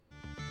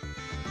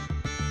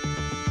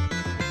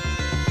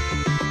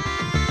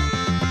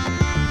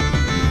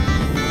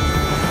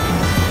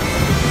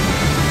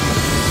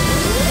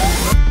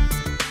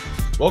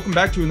Welcome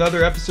back to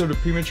another episode of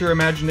Premature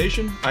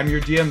Imagination. I'm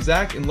your DM,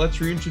 Zach, and let's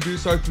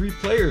reintroduce our three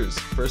players.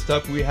 First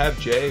up, we have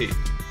Jay.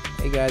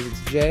 Hey guys, it's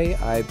Jay.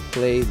 I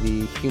play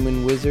the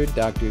human wizard,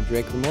 Dr.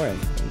 Drake Lamore.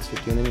 Thanks for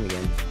tuning in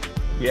again.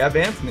 We have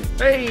Anthony.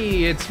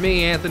 Hey, it's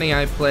me, Anthony.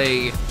 I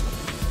play,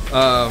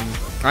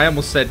 I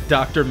almost said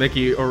Dr.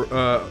 Mickey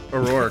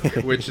O'Rourke,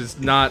 which is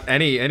not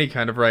any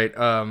kind of right.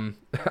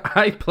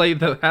 I play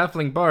the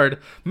halfling bard,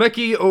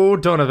 Mickey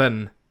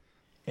O'Donovan.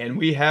 And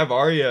we have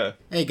Arya.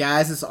 Hey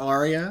guys, it's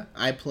Arya.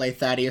 I play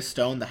Thaddeus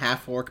Stone, the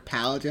half-orc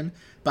paladin,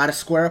 about to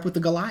square up with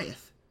the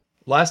Goliath.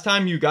 Last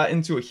time you got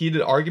into a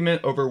heated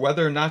argument over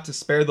whether or not to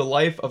spare the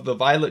life of the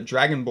Violet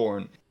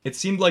Dragonborn. It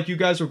seemed like you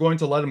guys were going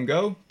to let him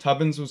go.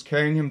 Tubbins was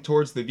carrying him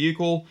towards the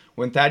vehicle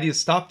when Thaddeus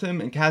stopped him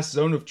and cast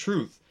Zone of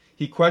Truth.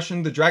 He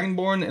questioned the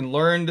Dragonborn and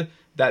learned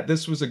that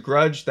this was a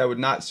grudge that would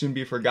not soon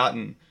be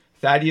forgotten.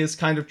 Thaddeus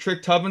kind of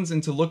tricked Tubbins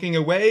into looking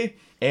away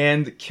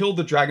and killed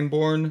the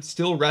Dragonborn,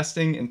 still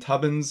resting in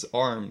Tubbins'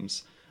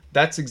 arms.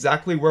 That's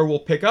exactly where we'll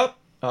pick up.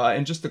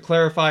 And just to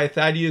clarify,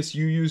 Thaddeus,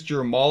 you used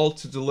your maul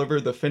to deliver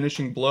the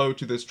finishing blow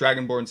to this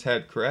Dragonborn's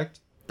head,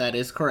 correct? That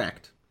is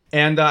correct.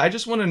 And I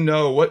just want to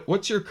know,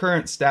 what's your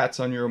current stats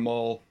on your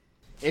maul?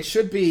 It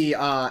should be,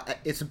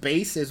 its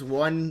base is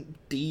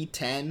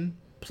 1d10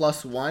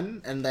 plus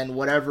 1, and then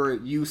whatever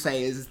you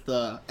say is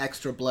the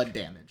extra blood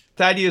damage.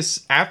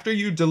 Thaddeus, after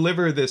you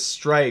deliver this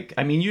strike,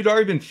 I mean, you'd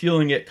already been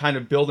feeling it kind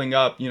of building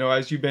up,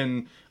 as you've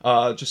been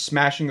just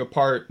smashing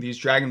apart these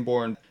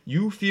Dragonborn.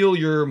 You feel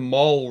your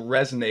maul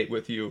resonate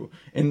with you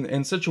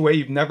in such a way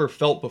you've never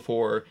felt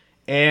before,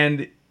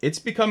 and it's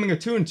becoming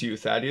attuned to you,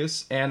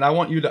 Thaddeus, and I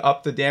want you to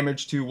up the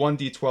damage to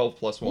 1d12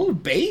 plus 1. Ooh,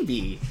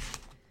 baby!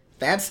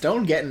 That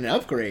stone getting an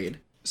upgrade.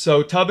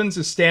 So Tubbins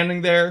is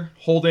standing there,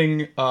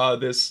 holding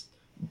this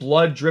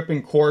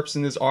blood-dripping corpse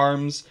in his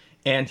arms,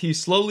 and he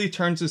slowly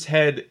turns his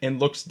head and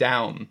looks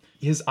down.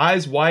 His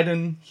eyes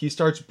widen, he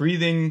starts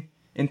breathing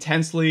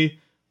intensely,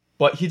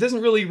 but he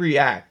doesn't really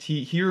react.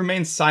 He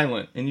remains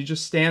silent, and he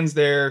just stands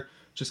there,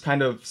 just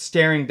kind of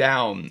staring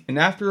down. And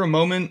after a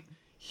moment,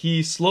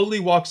 he slowly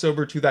walks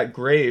over to that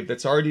grave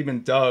that's already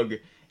been dug.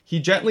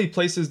 He gently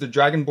places the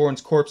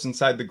Dragonborn's corpse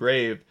inside the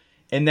grave,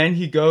 and then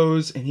he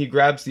goes and he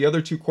grabs the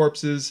other two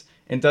corpses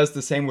and does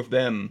the same with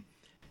them.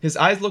 His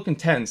eyes look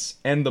intense,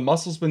 and the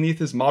muscles beneath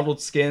his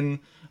mottled skin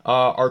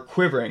are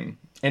quivering,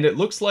 and it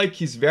looks like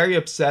he's very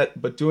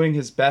upset but doing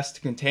his best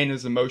to contain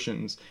his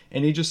emotions,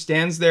 and he just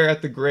stands there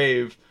at the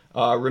grave,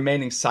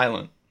 remaining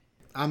silent.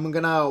 I'm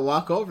gonna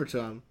walk over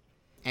to him,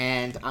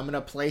 and I'm gonna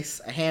place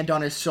a hand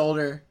on his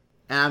shoulder,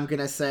 and I'm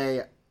gonna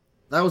say,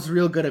 that was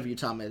real good of you,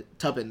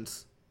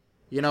 Tubbins.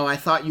 I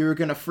thought you were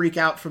gonna freak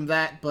out from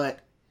that,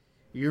 but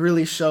you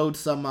really showed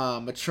some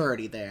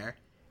maturity there,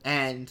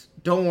 and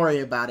don't worry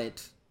about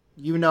it.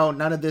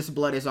 None of this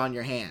blood is on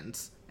your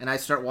hands. And I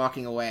start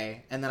walking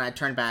away, and then I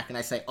turn back and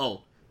I say,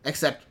 oh,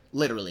 except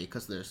literally,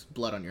 because there's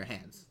blood on your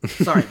hands.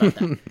 Sorry about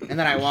that. And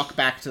then I walk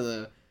back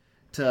to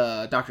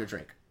Dr.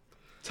 Drake.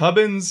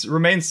 Tubbins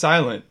remains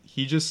silent.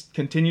 He just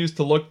continues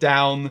to look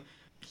down.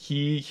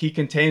 He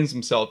contains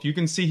himself. You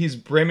can see he's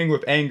brimming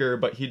with anger,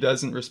 but he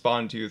doesn't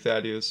respond to you,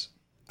 Thaddeus.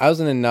 I was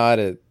going to nod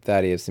at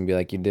Thaddeus and be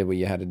like, you did what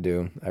you had to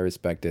do. I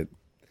respect it.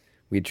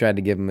 We tried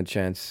to give him a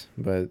chance,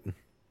 but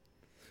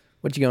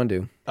what you going to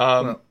do?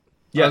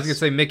 Yes. I was going to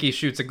say Mickey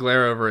shoots a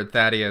glare over at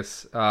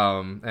Thaddeus,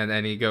 and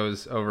then he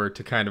goes over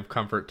to kind of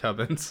comfort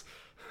Tubbins.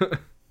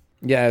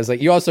 Yeah, I was like,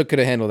 you also could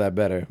have handled that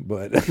better,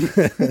 but...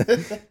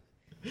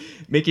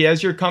 Mickey,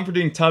 as you're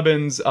comforting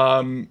Tubbins,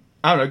 I don't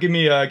know, give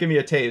me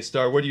a taste,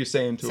 or what are you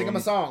saying to him? Sing him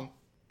a song.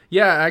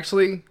 Yeah,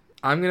 actually,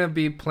 I'm going to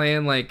be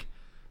playing,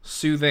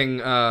 soothing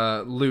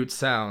lute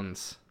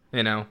sounds,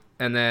 and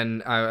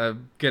then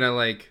I'm going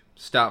to,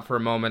 stop for a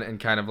moment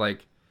and kind of,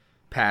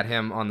 pat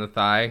him on the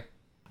thigh.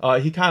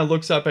 He kind of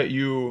looks up at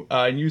you,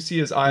 and you see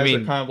his eyes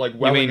are kind of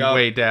welling up. You mean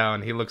way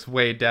down? He looks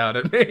way down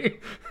at me.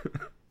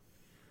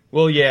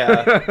 Well,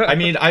 yeah. I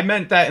mean, I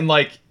meant that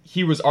in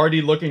he was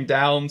already looking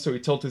down, so he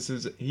tilted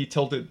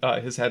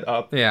his head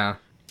up. Yeah.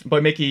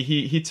 But Mickey,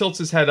 he tilts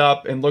his head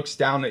up and looks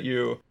down at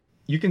you.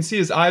 You can see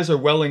his eyes are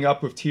welling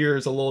up with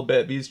tears a little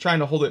bit, but he's trying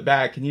to hold it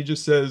back, and he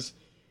just says,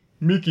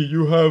 "Mickey,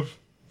 you have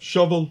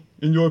shovel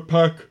in your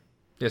pack."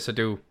 Yes, I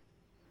do.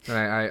 And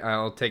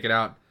I'll take it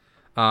out.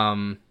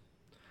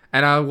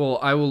 And I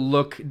will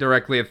look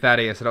directly at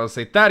Thaddeus and I'll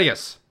say,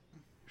 Thaddeus,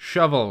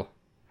 shovel,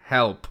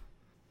 help.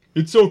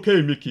 It's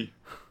okay, Mickey.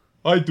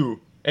 I do.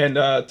 And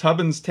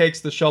Tubbins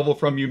takes the shovel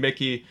from you,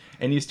 Mickey,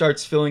 and he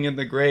starts filling in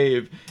the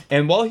grave.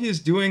 And while he's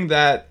doing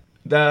that,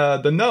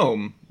 the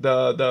gnome,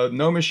 the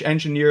gnomish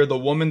engineer, the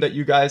woman that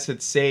you guys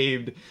had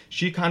saved,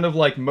 she kind of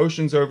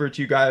motions over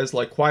to you guys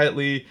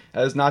quietly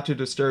as not to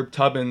disturb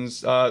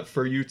Tubbins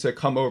for you to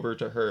come over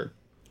to her.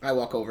 I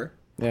walk over.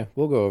 Yeah,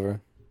 we'll go over.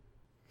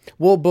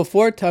 Well,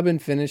 before Tubbin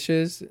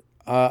finishes,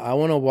 I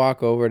want to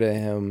walk over to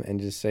him and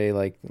just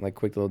say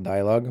quick little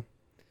dialogue.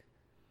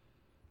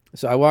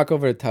 So I walk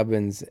over to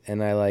Tubbins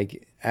and I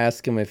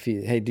ask him if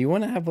he, hey, do you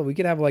want to have, we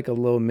could have a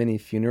little mini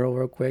funeral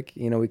real quick.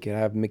 We could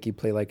have Mickey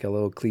play a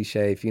little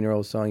cliche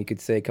funeral song. You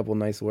could say a couple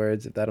nice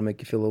words if that'll make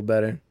you feel a little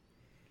better.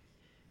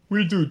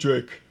 We do,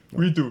 Jake.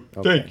 We do.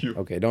 Okay. Thank you.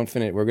 Okay, don't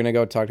finish. We're gonna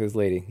go talk to this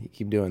lady. You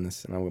keep doing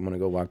this, and I'm gonna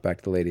go walk back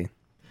to the lady.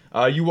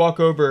 You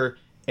walk over,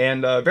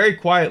 and very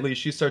quietly,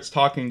 she starts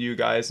talking to you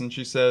guys, and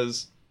she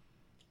says,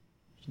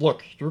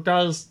 "Look, you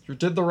guys, you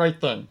did the right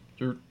thing.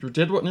 You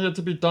did what needed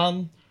to be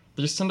done.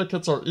 These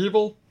syndicates are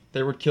evil.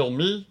 They would kill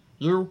me,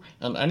 you,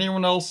 and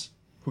anyone else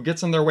who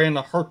gets in their way in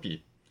a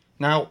heartbeat.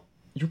 Now,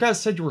 you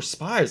guys said you were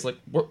spies. Like,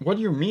 what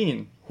do you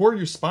mean? Who are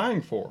you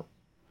spying for?"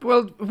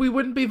 Well, we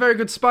wouldn't be very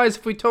good spies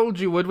if we told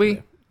you, would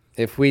we?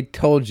 If we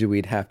told you,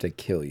 we'd have to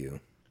kill you.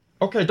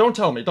 Okay, don't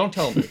tell me.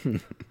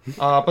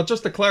 But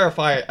just to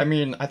clarify, I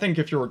mean, I think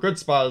if you were good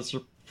spies,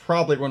 you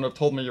probably wouldn't have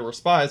told me you were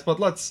spies. But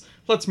let's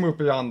move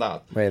beyond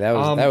that. Wait, that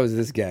was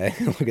this guy.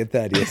 Look at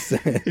Thaddeus.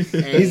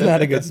 He's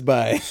not a good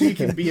spy. He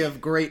can be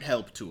of great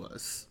help to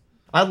us.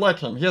 I like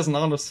him. He has an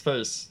honest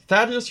face.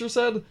 Thaddeus, you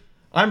said?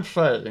 I'm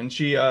Faye, and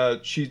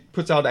she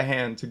puts out a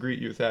hand to greet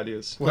you,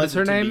 Thaddeus. What is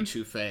her Pleasant to name? meet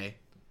you, Faye.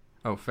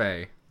 Oh,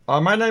 Faye.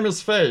 My name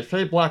is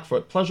Faye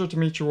Blackfoot. Pleasure to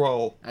meet you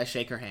all. I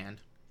shake her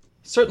hand.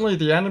 Certainly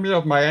the enemy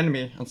of my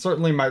enemy, and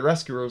certainly my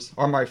rescuers,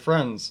 are my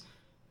friends.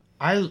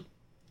 I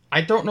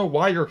don't know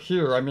why you're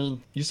here. I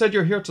mean, you said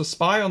you're here to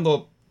spy on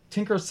the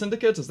Tinker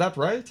Syndicate, is that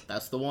right?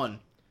 That's the one.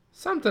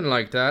 Something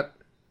like that.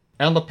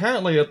 And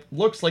apparently it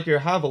looks like you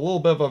have a little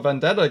bit of a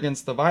vendetta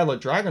against the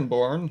Violet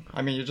Dragonborn.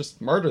 I mean, you just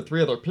murdered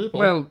 3 other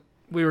people. Well,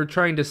 we were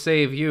trying to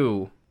save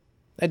you.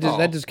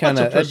 That just kind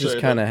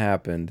of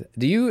happened.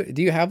 Do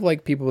you have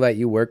like people that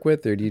you work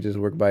with, or do you just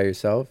work by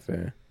yourself?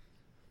 Or?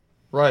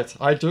 Right,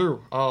 I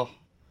do.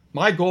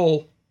 My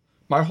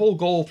whole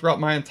goal throughout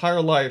my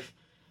entire life,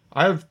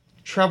 I've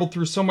traveled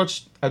through so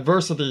much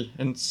adversity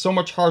and so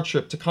much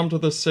hardship to come to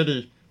this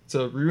city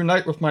to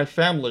reunite with my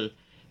family.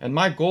 And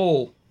my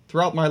goal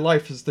throughout my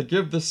life is to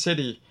give this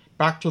city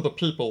back to the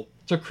people,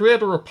 to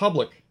create a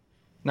republic.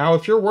 Now,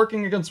 if you're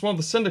working against one of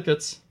the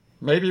syndicates,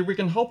 maybe we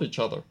can help each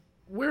other.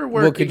 We're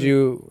working.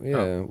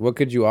 What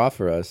could you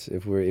offer us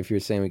if you're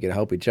saying we could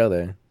help each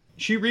other?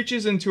 She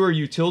reaches into her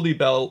utility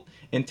belt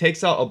and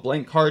takes out a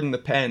blank card and a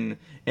pen,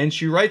 and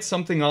she writes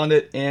something on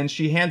it, and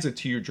she hands it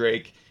to you,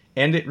 Drake.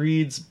 And it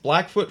reads,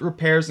 Blackfoot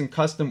Repairs and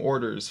Custom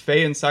Orders,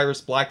 Faye and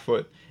Cyrus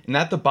Blackfoot. And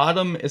at the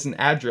bottom is an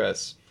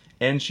address.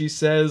 And she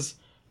says,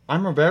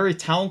 I'm a very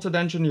talented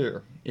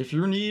engineer. If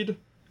you need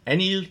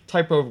any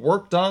type of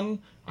work done,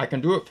 I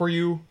can do it for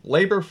you,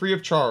 labor free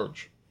of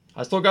charge.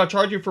 I still gotta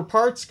charge you for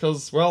parts,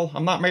 cause, well,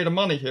 I'm not made of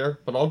money here,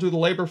 but I'll do the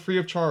labor free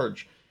of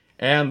charge.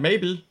 And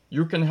maybe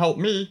you can help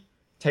me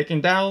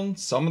taking down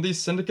some of these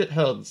syndicate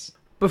heads.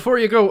 Before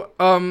you go,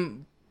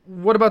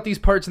 what about these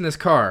parts in this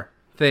car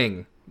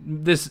thing?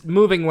 This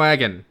moving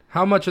wagon.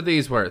 How much are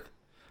these worth?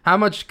 How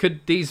much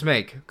could these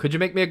make? Could you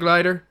make me a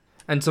glider?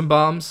 And some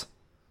bombs?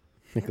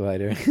 A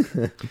glider.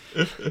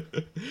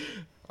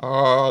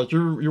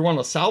 You want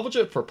to salvage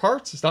it for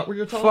parts? Is that what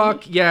you're telling me?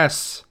 Fuck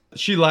yes.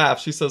 She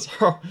laughs. She says,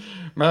 oh,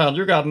 man,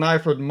 you got an eye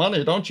for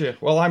money, don't you?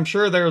 Well, I'm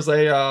sure there's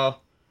a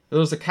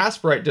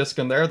Casperite disc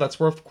in there that's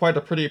worth quite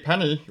a pretty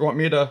penny. You want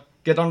me to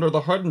get under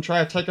the hood and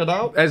try to take it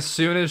out? As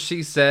soon as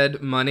she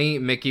said money,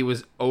 Mickey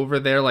was over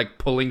there, like,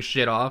 pulling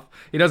shit off.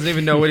 He doesn't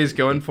even know what he's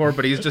going for,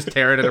 but he's just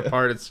tearing it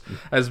apart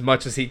as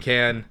much as he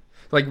can.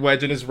 Like,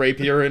 wedging his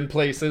rapier in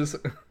places.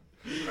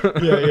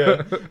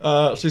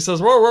 Yeah. She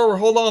says, whoa,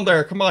 hold on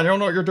there. Come on, you don't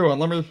know what you're doing.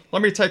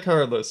 Let me take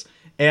care of this.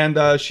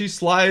 And she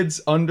slides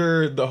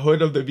under the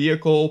hood of the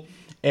vehicle,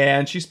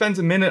 and she spends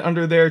a minute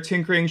under there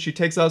tinkering. She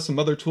takes out some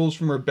other tools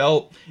from her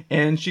belt,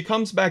 and she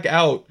comes back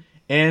out,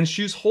 and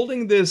she's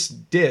holding this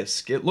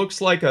disc. It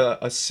looks like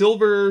a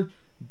silver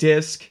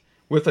disc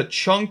with a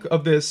chunk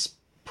of this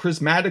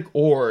prismatic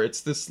ore. It's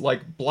this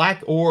like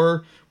black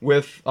ore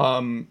with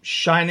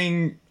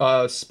shining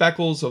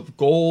speckles of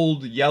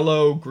gold,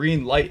 yellow,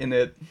 green light in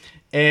it.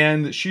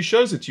 And she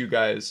shows it to you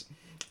guys.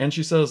 And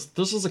she says,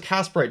 this is a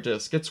Casperite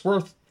disc. It's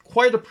worth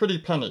quite a pretty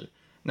penny.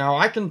 Now,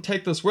 I can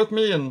take this with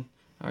me and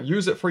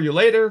use it for you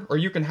later, or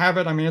you can have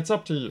it. I mean, it's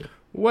up to you.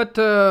 What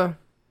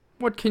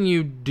can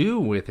you do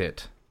with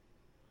it?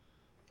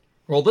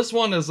 Well, this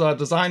one is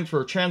designed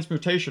for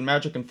transmutation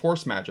magic and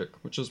force magic,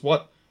 which is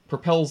what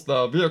propels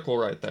the vehicle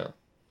right there.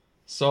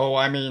 So,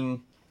 I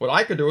mean, what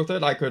I could do with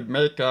it, I could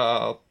make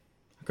a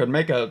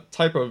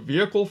type of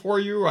vehicle for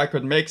you. I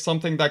could make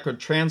something that could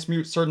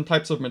transmute certain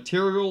types of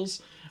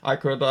materials. I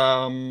could,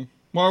 well,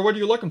 what are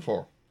you looking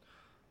for?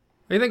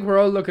 I think we're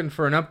all looking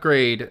for an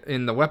upgrade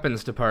in the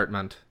weapons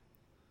department.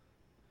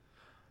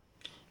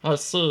 I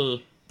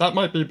see. That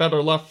might be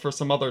better left for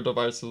some other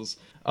devices.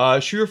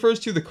 She refers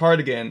to the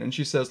card again, and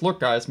she says, look,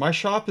 guys, my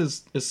shop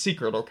is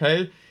secret,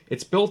 okay?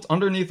 It's built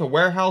underneath a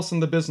warehouse in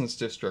the business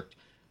district.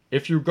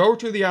 If you go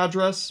to the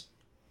address,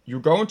 you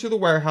go into the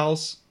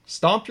warehouse,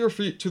 stomp your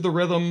feet to the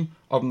rhythm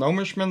of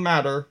Nomishman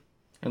Matter,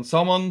 and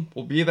someone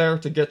will be there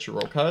to get you,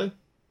 okay?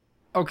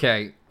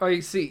 Okay, I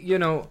see, you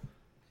know...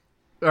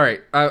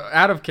 Alright,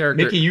 out of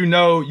character... Mickey, you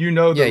know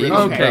the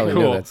rhythm. Okay,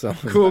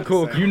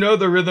 cool. You know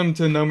the rhythm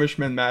to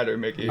Nomishman Matter,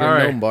 Mickey. You're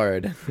a gnome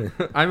bard.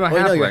 I'm a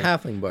halfling. No, you're a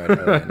halfling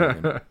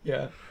bard.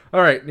 Yeah.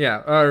 Alright,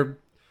 yeah.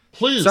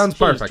 Please, sounds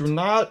perfect.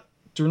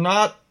 Do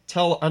not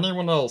tell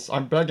anyone else.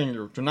 I'm begging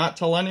you. Do not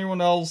tell anyone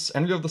else,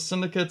 any of the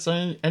syndicates,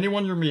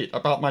 anyone you meet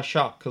about my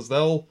shop, because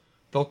they'll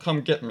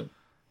come get me.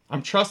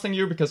 I'm trusting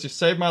you because you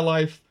saved my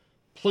life.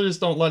 Please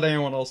don't let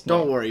anyone else know.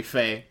 Don't worry,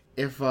 Faye.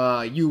 If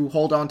you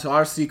hold on to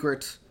our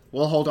secret,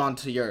 we'll hold on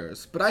to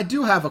yours. But I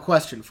do have a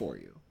question for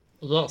you.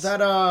 Yes.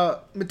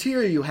 That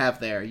material you have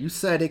there, you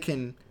said it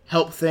can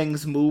help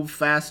things move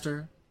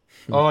faster?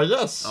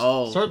 Yes.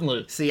 Oh,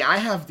 certainly. See, I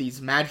have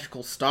these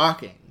magical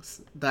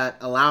stockings that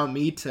allow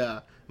me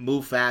to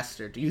move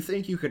faster. Do you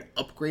think you could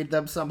upgrade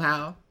them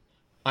somehow?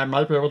 I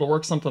might be able to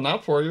work something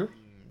out for you.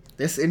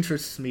 This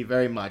interests me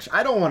very much.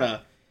 I don't want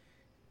to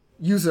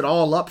use it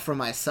all up for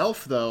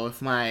myself, though,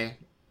 if my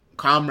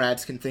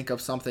comrades can think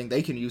of something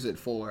they can use it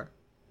for.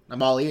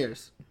 I'm all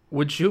ears.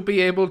 Would you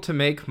be able to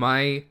make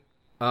my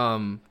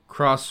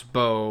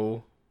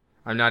crossbow,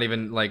 I'm not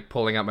even like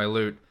pulling out my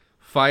loot,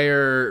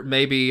 fire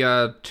maybe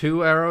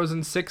 2 arrows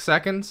in 6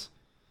 seconds?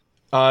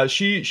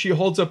 She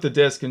holds up the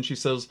disc and she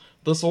says,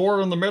 "This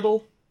ore in the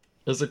middle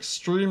is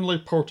extremely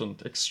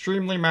potent,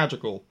 extremely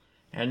magical,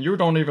 and you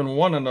don't even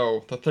want to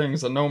know the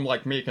things a gnome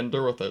like me can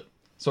do with it.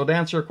 So to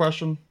answer your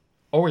question,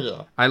 oh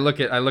yeah." I look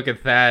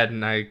at Thad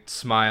and I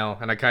smile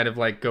and I kind of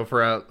like go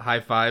for a high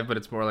five, but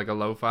it's more like a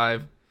low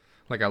five,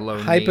 like a low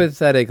knee.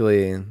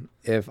 Hypothetically,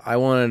 if I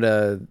wanted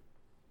to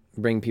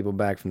bring people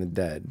back from the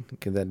dead,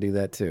 could that do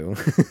that too?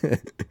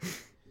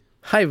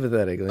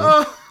 Hypothetically.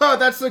 Oh,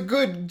 that's a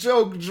good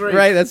joke, Drake.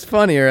 Right, that's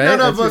funny, right?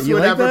 None of us you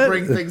would like ever that?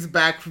 bring things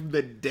back from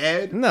the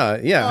dead. No,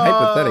 yeah,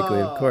 hypothetically,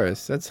 of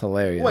course. That's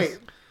hilarious. Wait,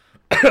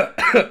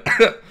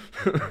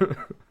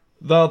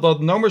 The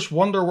gnomish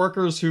wonder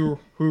workers who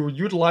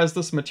utilize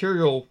this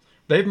material,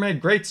 they've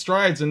made great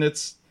strides in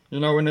its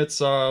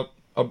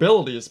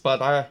abilities,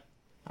 but I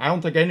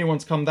don't think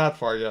anyone's come that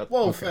far yet.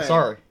 whoa, Faye.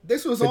 Sorry.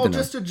 This was Good all to know.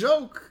 just a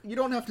joke. You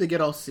don't have to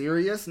get all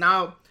serious.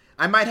 Now,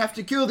 I might have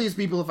to kill these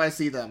people if I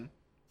see them.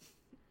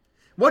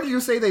 What did you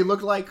say they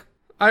look like?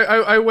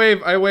 I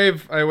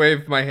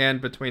wave my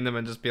hand between them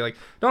and just be like,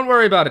 "Don't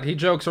worry about it. He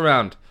jokes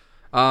around.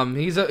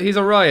 He's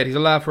a riot. He's a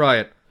laugh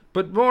riot."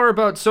 But more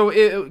about,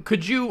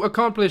 could you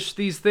accomplish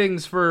these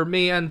things for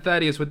me and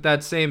Thaddeus with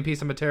that same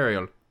piece of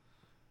material?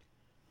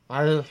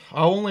 I'll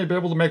only be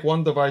able to make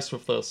one device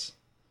with this.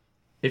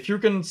 If you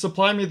can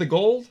supply me the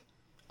gold,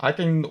 I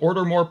can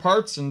order more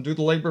parts and do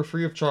the labor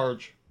free of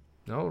charge.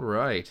 All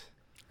right.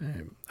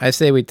 I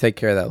say we take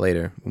care of that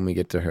later when we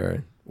get to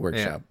her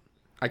workshop.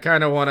 I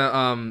kind of want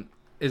to,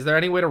 is there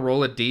any way to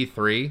roll a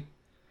D3?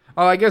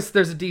 Oh, I guess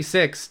there's a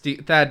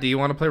D6. Thad, do you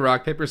want to play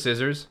rock, paper,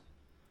 scissors?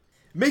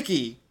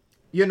 Mickey,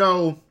 you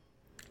know,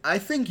 I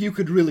think you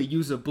could really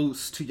use a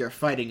boost to your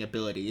fighting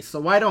ability, so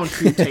why don't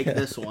you take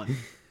this one?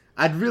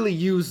 I'd really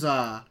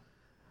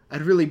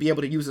be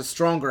able to use a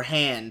stronger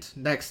hand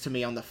next to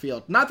me on the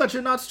field. Not that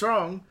you're not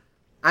strong.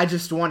 I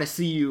just want to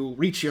see you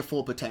reach your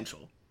full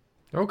potential.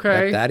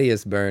 Okay. That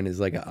Thaddeus burn is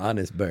like an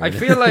honest burn. I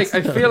feel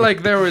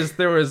like there was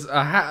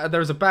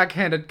a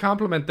backhanded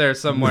compliment there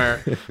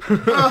somewhere.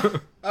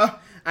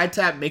 I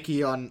tap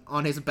Mickey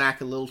on his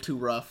back a little too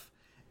rough,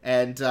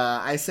 and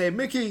I say,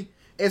 "Mickey,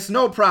 it's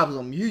no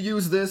problem. You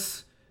use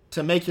this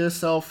to make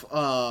yourself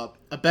a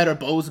better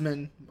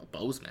bowsman."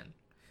 Bowsman?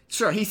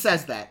 Sure, he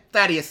says that.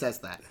 Thaddeus says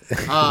that.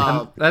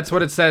 That's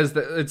what it says.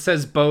 It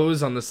says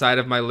bows on the side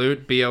of my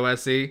loot.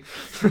 BOSE.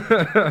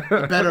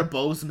 A better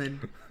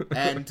bowsman.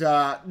 And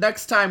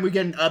next time we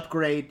get an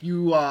upgrade,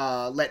 you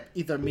let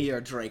either me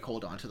or Drake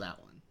hold on to that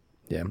one.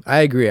 Yeah, I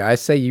agree. I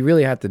say you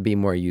really have to be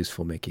more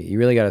useful, Mickey. You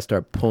really got to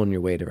start pulling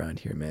your weight around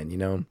here, man, you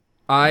know?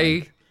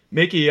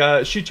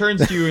 Mickey, she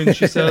turns to you and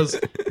she says,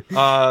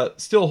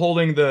 still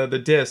holding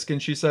the disc,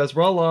 and she says,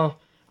 "Well,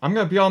 I'm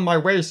going to be on my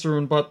way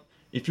soon, but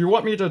if you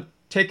want me to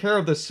take care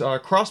of this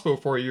crossbow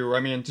for you,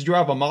 I mean, did you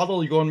have a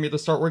model you want me to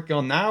start working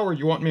on now, or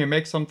you want me to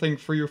make something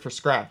for you for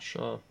scratch?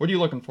 What are you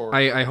looking for?"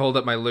 I hold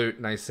up my loot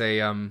and I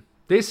say,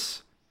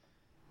 this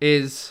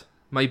is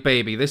my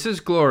baby. This is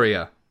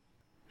Gloria.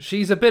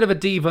 She's a bit of a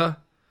diva,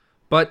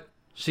 but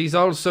she's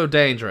also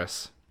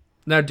dangerous.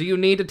 Now, do you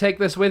need to take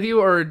this with you,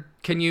 or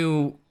can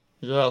you...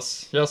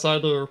 Yes, I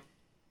do.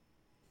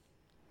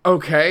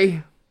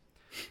 Okay.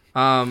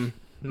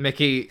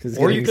 Mickey...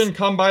 Or you can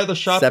come by the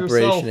shop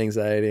separation yourself.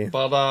 anxiety.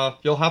 But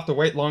you'll have to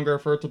wait longer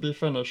for it to be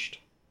finished.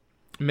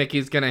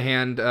 Mickey's gonna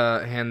hand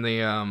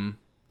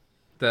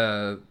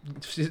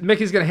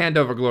Mickey's gonna hand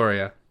over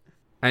Gloria,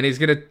 and he's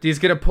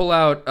gonna pull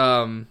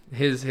out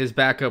his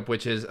backup,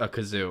 which is a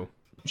kazoo.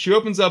 She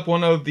opens up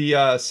one of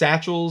the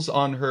satchels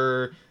on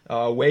her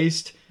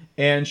waist,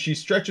 and she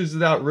stretches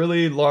it out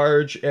really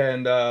large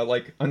and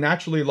like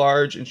unnaturally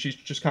large, and she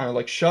just kind of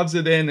like shoves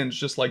it in and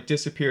just like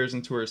disappears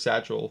into her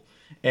satchel.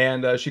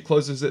 And she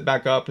closes it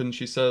back up and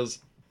she says,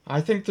 "I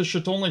think this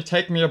should only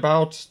take me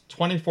about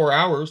 24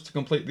 hours to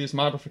complete these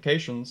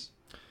modifications.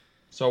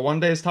 So one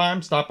day's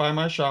time, stop by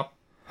my shop."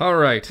 All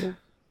right.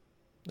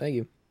 Thank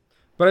you.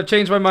 But I've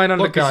changed my mind on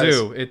Look, the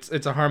kazoo.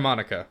 It's a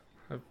harmonica.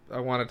 I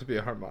want it to be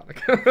a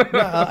harmonica. No,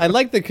 I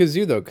like the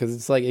kazoo though, because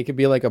it's like it could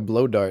be like a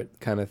blow dart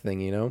kind of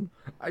thing, you know?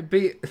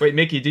 Wait,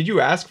 Mickey, did you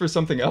ask for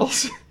something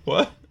else?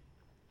 What?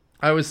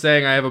 I was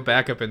saying I have a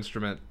backup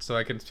instrument, so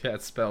I can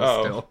cast spells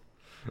Oh. still.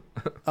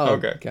 Oh,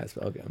 Okay. cast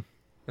spell. Okay.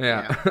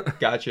 Yeah.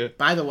 Gotcha.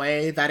 By the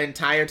way, that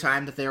entire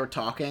time that they were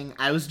talking,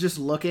 I was just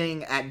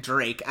looking at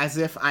Drake as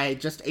if I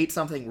just ate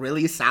something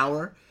really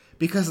sour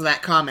because of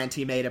that comment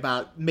he made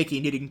about Mickey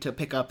needing to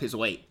pick up his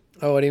weight.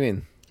 Oh, what do you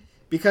mean?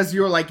 Because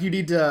you were like, you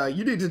need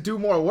to do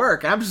more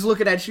work. And I'm just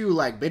looking at you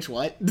like, bitch,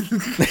 what? That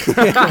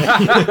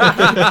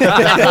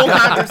whole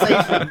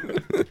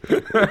conversation.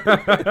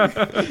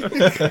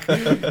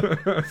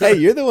 Hey,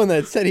 you're the one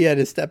that said he had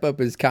to step up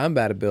his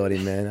combat ability,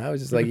 man. I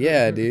was just like,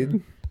 yeah,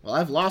 dude. Well,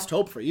 I've lost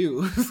hope for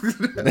you.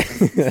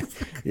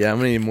 Yeah, I'm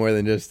gonna need more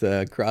than just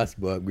a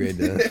crossbow upgrade.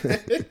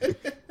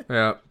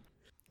 Yeah.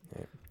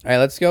 All right,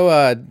 let's go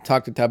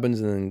talk to Tubbins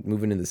and then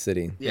move into the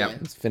city. Yeah.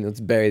 Let's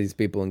bury these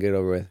people and get it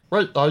over with.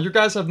 Right, you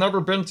guys have never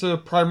been to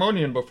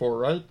Primonian before,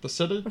 right? The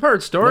city? I've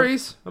heard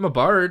stories. I'm a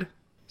bard.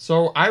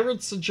 So I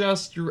would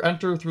suggest you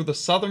enter through the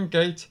southern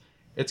gate.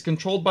 It's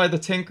controlled by the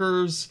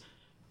Tinkers.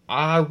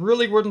 I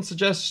really wouldn't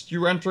suggest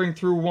you entering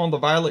through one of the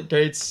Violet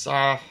Gates.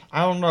 I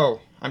don't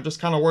know. I'm just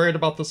kind of worried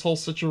about this whole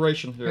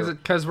situation here. Is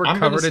it because we're I'm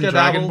gonna covered in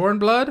skedaddle. dragonborn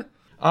blood?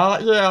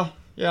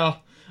 Yeah.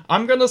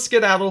 I'm gonna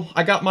skedaddle.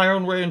 I got my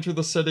own way into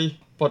the city,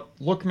 but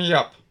look me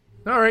up.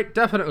 All right,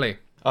 definitely.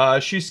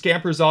 She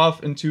scampers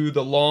off into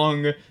the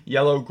long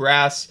yellow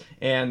grass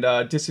and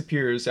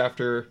disappears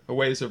after a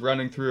ways of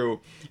running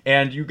through.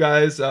 And you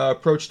guys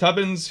approach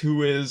Tubbins,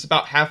 who is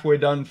about halfway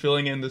done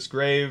filling in this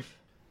grave.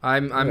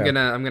 I'm Okay.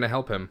 gonna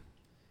help him.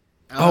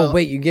 Oh,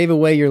 wait, you gave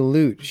away your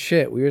loot.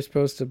 Shit, we were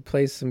supposed to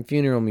play some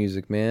funeral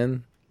music,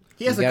 man.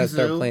 He has You a gotta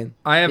start kazoo. playing.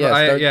 I have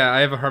Yeah, I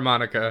have a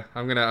harmonica.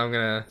 I'm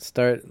gonna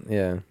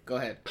Yeah. Go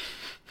ahead.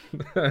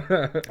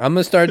 I'm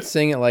gonna start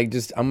singing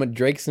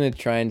Drake's gonna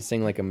try and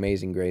sing like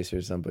Amazing Grace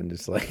or something,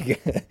 just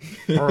like.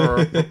 That's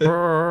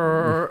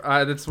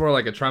more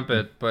like a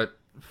trumpet, but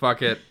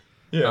fuck it.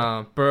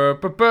 Yeah. like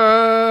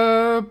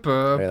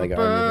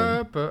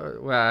Army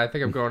Well, I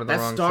think I'm going to the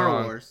That's wrong Star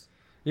song. Wars.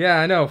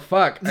 Yeah, I know.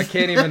 Fuck. I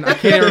can't even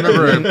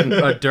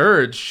remember a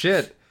dirge.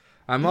 Shit.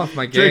 I'm off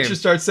my game. Drake just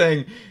starts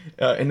saying,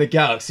 in the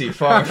galaxy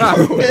far, far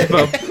away.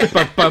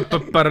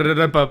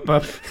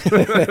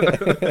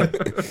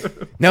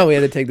 No, we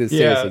had to take this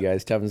Yeah. seriously,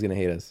 guys. Tubbins gonna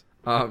hate us.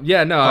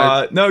 Yeah,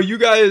 no. No, you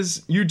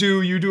guys, you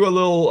do a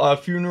little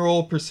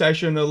funeral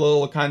procession, a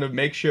little kind of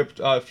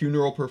makeshift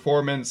funeral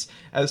performance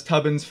as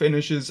Tubbins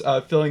finishes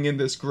filling in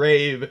this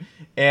grave,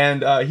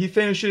 and he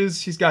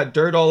finishes. He's got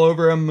dirt all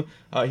over him.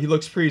 He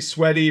looks pretty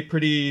sweaty,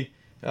 pretty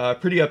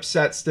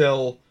upset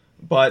still,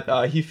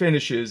 but he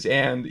finishes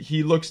and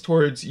he looks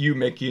towards you,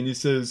 Mickey, and he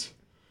says,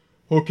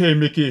 "Okay,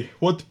 Mickey,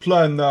 what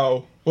plan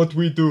now? What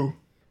we do?"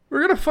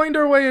 We're gonna find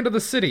our way into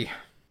the city.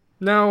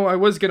 Now, I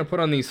was gonna put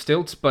on these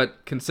stilts, but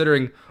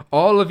considering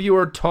all of you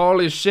are tall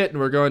as shit and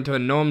we're going to a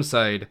gnome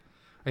side,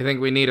 I think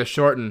we need a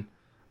shorten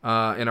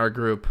in our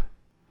group.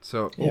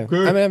 So, Yeah.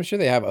 Okay. I mean, I'm sure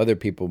they have other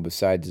people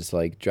besides just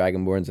like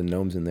dragonborns and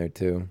gnomes in there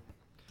too.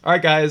 All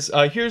right, guys,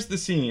 here's the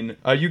scene.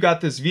 You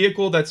got this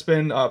vehicle that's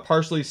been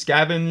partially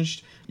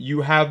scavenged.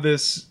 You have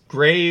this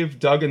grave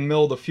dug in the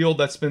middle of the field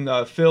that's been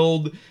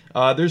filled.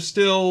 There's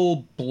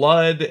still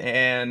blood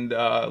and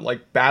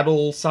like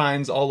battle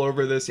signs all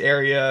over this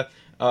area.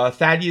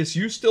 Thaddeus,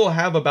 you still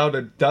have about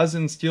a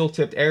dozen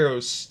steel-tipped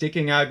arrows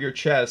sticking out of your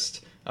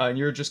chest, and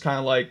you're just kind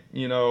of like,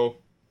 you know,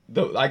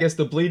 I guess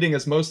the bleeding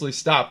has mostly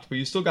stopped, but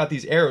you still got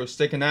these arrows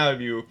sticking out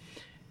of you.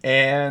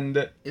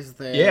 And Is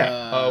there?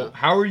 yeah,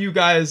 how are you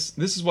guys?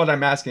 This is what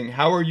I'm asking.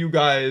 How are you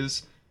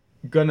guys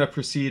gonna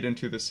proceed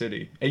into the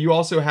city? And you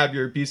also have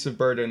your beasts of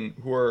burden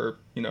who are,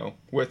 you know,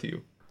 with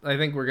you. I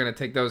think we're gonna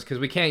take those because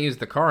we can't use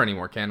the car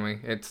anymore, can we?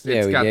 It's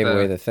Yeah, we got gave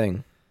away the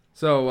thing.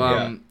 So,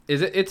 Yeah.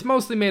 it's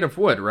mostly made of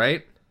wood,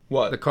 right?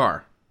 What? The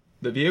car.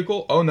 The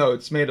vehicle? Oh no,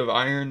 it's made of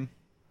iron.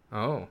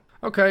 Oh.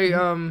 Okay,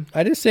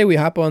 I just say we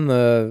hop on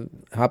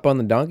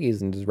the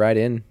donkeys and just ride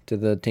in to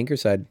the Tinker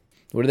side.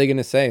 What are they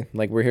gonna say?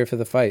 Like, we're here for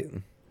the fight.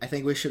 I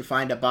think we should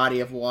find a body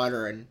of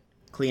water and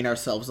clean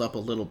ourselves up a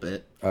little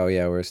bit. Oh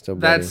yeah, we're still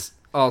bloody. that's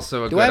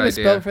also a Do good I have a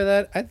idea. spell for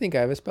that? I think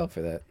I have a spell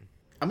for that.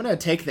 I'm gonna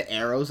take the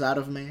arrows out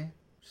of me.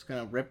 Just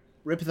gonna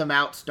rip them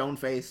out, stone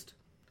faced.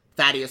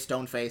 Thaddeus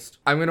stone faced.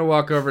 I'm gonna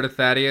walk over to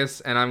Thaddeus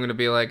and I'm gonna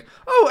be like,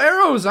 "Oh,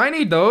 arrows! I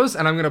need those!"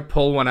 And I'm gonna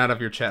pull one out of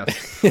your chest.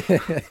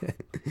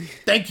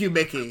 Thank you,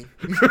 Mickey.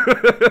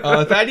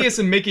 Thaddeus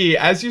and Mickey,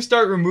 as you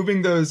start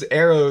removing those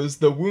arrows,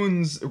 the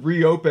wounds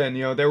reopen.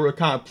 You know, they were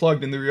kind of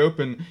plugged and they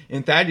reopen.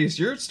 And Thaddeus,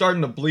 you're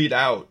starting to bleed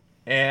out.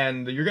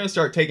 And you're going to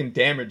start taking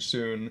damage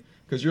soon.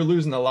 Because you're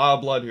losing a lot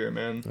of blood here,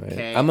 man. Right.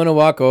 Okay. I'm gonna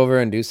walk over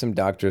and do some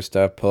doctor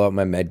stuff. Pull out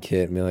my med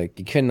kit and be like,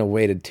 "You couldn't have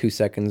waited 2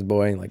 seconds,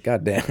 boy." Like,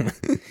 goddamn.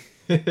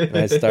 And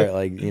I start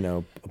like, you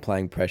know,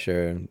 applying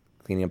pressure and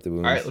cleaning up the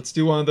wounds. All right, let's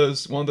do one of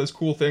those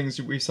cool things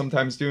we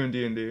sometimes do in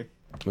D&D.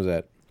 What was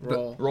that?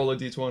 Roll. Roll a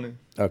d20.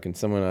 Oh, can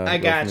someone? I roll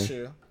for got me?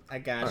 you. I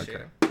got you.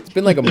 It's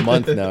been like a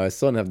month now. I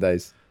still don't have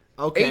dice.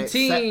 Okay.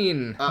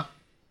 18.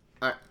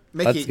 Alright,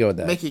 Mickey, Let's go with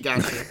that. Mickey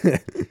got you.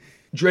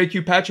 Drake,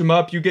 you patch him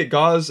up. You get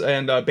gauze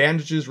and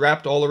bandages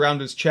wrapped all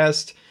around his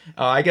chest.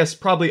 I guess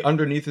probably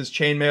underneath his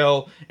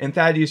chainmail. And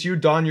Thaddeus, you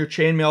don your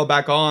chainmail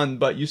back on,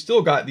 but you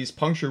still got these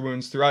puncture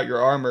wounds throughout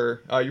your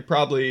armor. You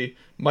probably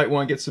might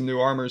want to get some new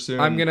armor soon.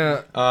 I'm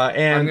gonna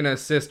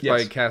assist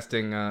yes. by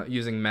casting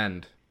using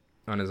mend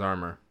on his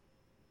armor.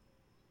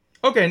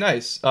 Okay,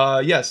 nice.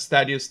 Yes,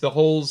 Thaddeus, the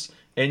holes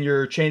in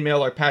your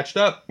chainmail are patched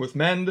up with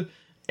mend,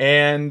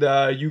 and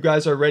you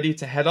guys are ready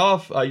to head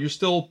off. You're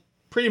still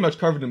pretty much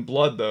covered in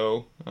blood,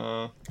 though.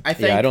 I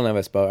think, I don't have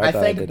a spell. I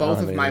thank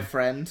both of my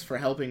friends for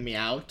helping me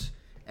out,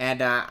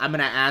 and I'm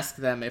gonna ask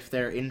them if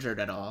they're injured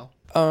at all.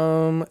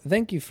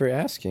 Thank you for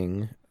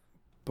asking,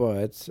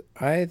 but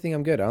I think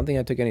I'm good. I don't think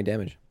I took any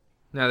damage.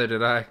 Neither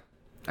did I.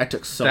 I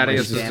took so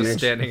Thaddeus much was damage. just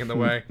standing in the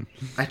way.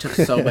 I took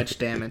so much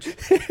damage.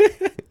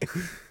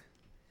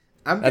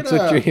 That's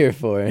what you're here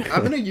for.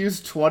 I'm gonna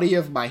use 20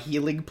 of my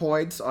healing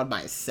points on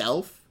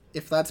myself,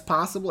 if that's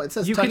possible. It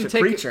says touch a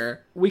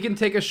creature. We can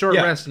take a short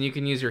Yeah. rest, and you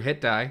can use your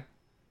hit die.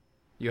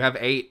 You have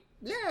 8.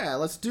 Yeah,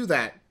 let's do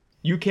that.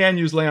 You can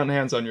use lay on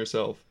hands on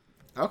yourself.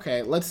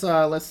 Okay,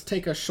 let's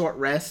take a short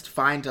rest.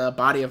 Find a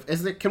body of.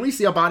 Can we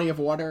see a body of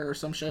water or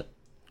some shit?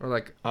 Or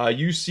like,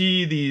 You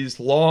see these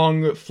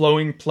long,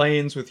 flowing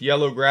plains with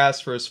yellow grass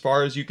for as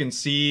far as you can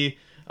see.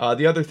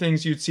 The other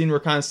things you'd seen were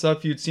kind of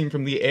stuff you'd seen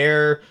from the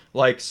air,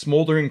 like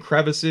smoldering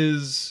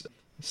crevices,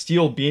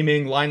 steel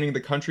beaming lining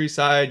the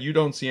countryside. You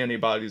don't see any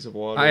bodies of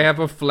water. I have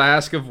a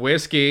flask of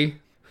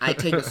whiskey. I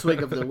take a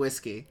swig of the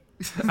whiskey.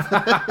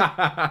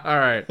 All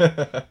right.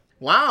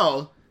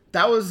 Wow,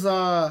 that was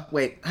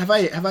Wait, have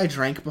I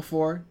drank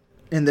before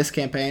in this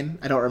campaign?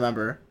 I don't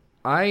remember.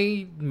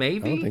 Maybe. I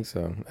don't think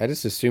so. I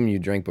just assumed you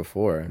drank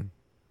before,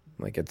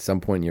 like at some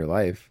point in your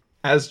life.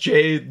 As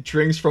Jay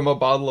drinks from a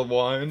bottle of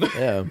wine.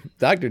 Yeah,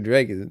 Dr.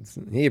 Drake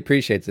he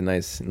appreciates a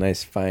nice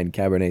fine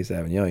Cabernet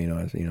Sauvignon. You know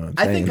what I'm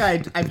I saying?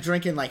 think I'm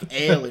drinking like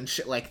ale and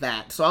shit like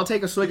that. So I'll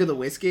take a swig of the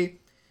whiskey,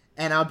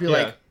 and I'll be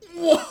like,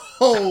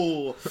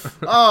 "Whoa,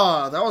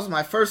 oh, that was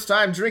my first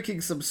time drinking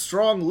some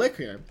strong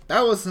liquor.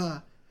 That was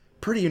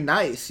pretty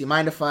nice. You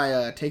mind if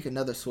I take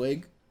another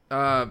swig?"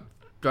 All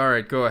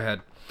right, go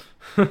ahead.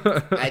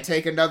 I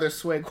take another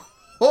swig.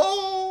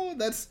 Oh,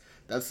 that's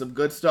some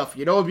good stuff.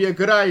 You know, it'd be a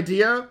good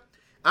idea.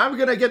 I'm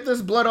gonna get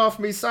this blood off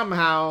me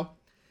somehow.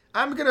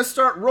 I'm gonna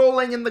start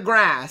rolling in the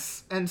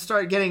grass and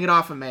start getting it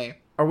off of me.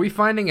 Are we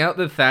finding out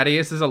that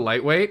Thaddeus is a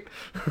lightweight?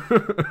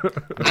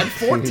 I'm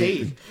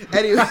 14.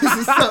 Anyways,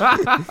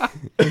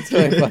 That's what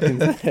I fucking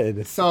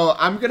said. so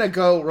I'm gonna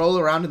go roll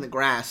around in the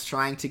grass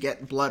trying to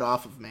get blood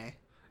off of me.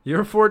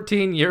 You're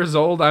 14 years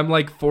old. I'm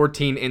like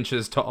 14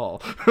 inches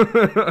tall.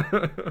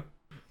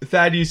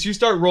 Thaddeus, you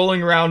start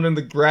rolling around in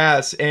the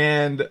grass,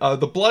 and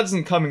the blood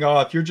isn't coming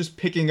off. You're just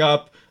picking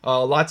up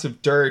lots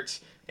of dirt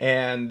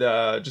and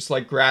just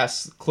like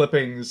grass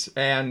clippings,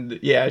 and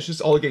yeah, it's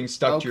just all getting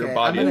stuck to your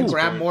body. I'm at gonna this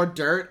grab point. more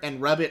dirt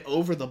and rub it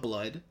over the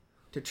blood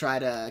to try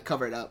to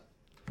cover it up.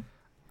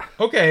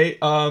 Okay,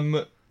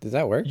 Does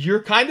that work?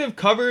 you're kind of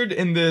covered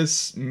in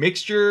this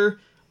mixture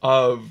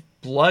of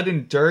blood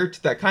and dirt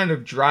that kind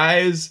of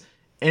dries,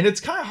 and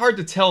it's kind of hard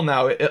to tell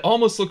now. It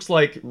almost looks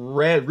like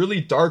red, really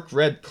dark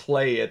red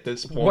clay at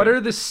this point. What are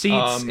the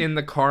seats in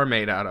the car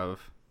made out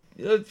of?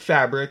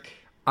 Fabric.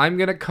 I'm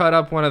going to cut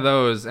up one of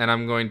those, and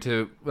I'm going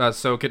to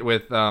soak it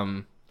with...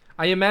 I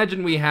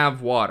imagine we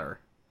have water.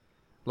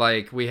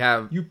 Like, we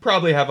have... You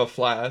probably have a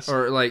flask.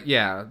 Or, like,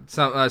 yeah,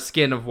 some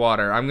skin of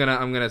water. I'm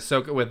gonna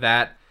soak it with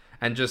that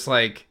and just,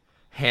 like,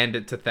 hand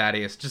it to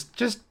Thaddeus.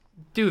 Just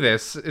do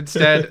this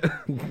instead.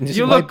 Just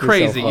You wipe look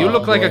crazy. yourself You off,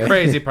 look like a boy.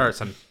 crazy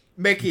person.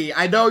 Mickey,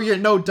 I know you're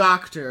no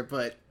doctor,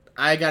 but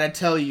I gotta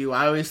tell you,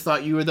 I always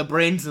thought you were the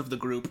brains of the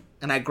group.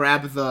 And I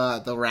grab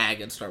the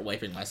rag and start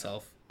wiping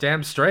myself.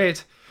 Damn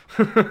straight.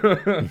 All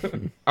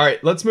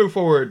right, let's move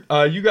forward.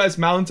 You guys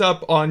mount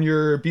up on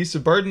your beasts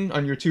of burden,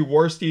 on your 2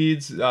 war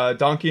steeds,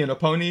 donkey and a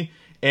pony,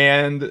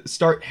 and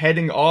start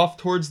heading off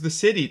towards the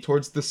city,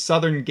 towards the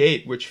southern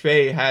gate, which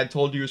Faye had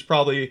told you is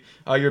probably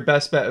your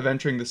best bet of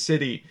entering the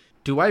city.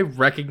 Do I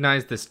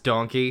recognize this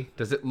donkey?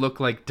 Does it look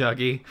like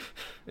Dougie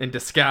in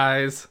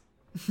disguise?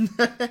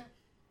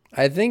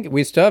 I think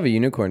we still have a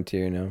unicorn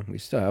tier now. We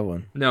still have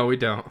one. No, we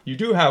don't. You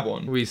do have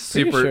one. We Pretty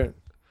super sure. don't.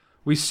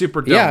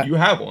 Yeah. You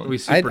have one. We I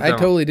super don't.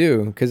 totally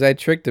do, because I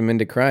tricked him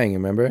into crying,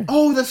 remember?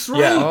 Oh, that's right.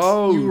 Yeah.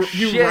 Oh, you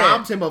shit.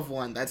 robbed him of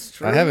one. That's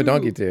true. I have a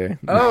donkey tier.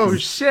 Oh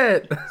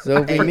shit! So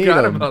if I we need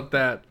forgot him. about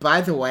that.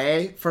 By the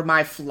way, for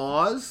my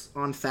flaws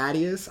on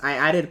Thaddeus, I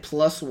added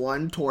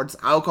 +1 towards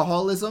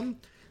alcoholism.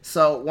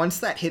 So once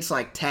that hits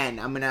like 10,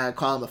 I'm gonna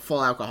call him a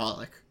full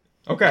alcoholic.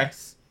 Okay,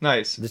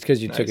 nice. Just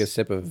because you took a Nice.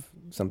 sip of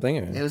something?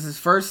 Or? It was his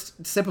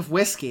first sip of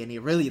whiskey, and he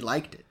really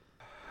liked it.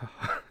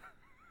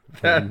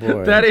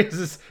 boy. That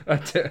is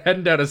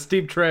heading down a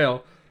steep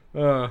trail.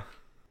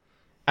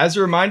 As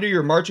a reminder,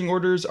 your marching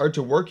orders are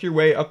to work your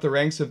way up the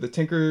ranks of the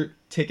Tinker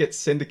Ticket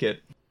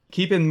Syndicate.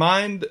 Keep in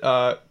mind,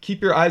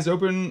 keep your eyes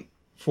open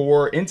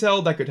for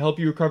intel that could help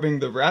you recovering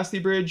the Veracity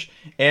Bridge,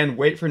 and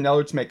wait for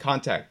Nellard to make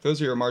contact.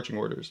 Those are your marching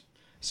orders.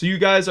 So you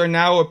guys are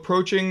now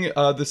approaching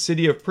the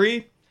city of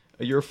Pre.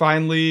 You're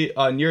finally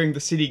nearing the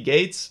city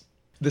gates.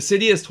 The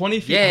city has 20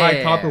 feet high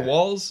Yeah. copper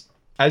walls.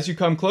 As you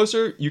come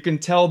closer, you can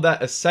tell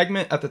that a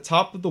segment at the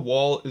top of the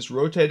wall is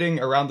rotating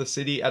around the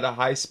city at a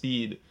high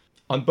speed.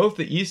 On both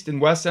the east and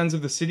west ends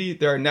of the city,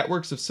 there are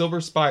networks of silver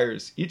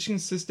spires, each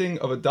consisting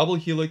of a double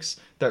helix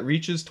that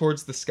reaches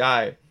towards the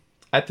sky.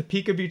 At the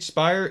peak of each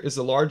spire is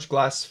a large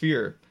glass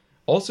sphere.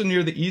 Also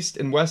near the east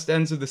and west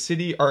ends of the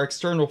city are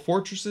external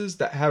fortresses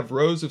that have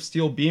rows of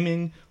steel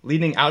beaming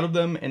leading out of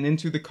them and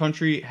into the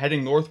country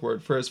heading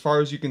northward for as far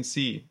as you can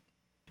see.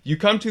 You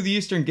come to the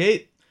eastern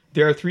gate.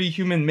 There are 3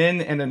 human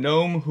men and a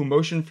gnome who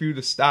motion for you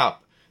to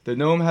stop. The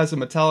gnome has a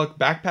metallic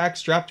backpack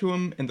strapped to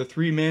him, and the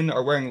 3 men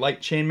are wearing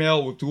light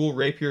chainmail with dual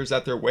rapiers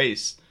at their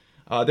waists.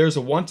 There's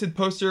a wanted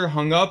poster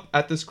hung up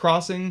at this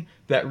crossing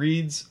that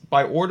reads,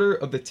 "By order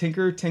of the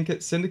Tinker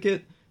Tinket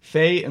Syndicate,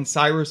 Faye and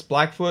Cyrus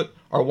Blackfoot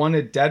are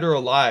wanted dead or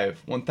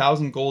alive,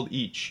 1,000 gold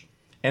each."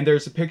 And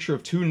there's a picture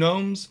of 2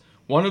 gnomes.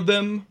 One of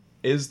them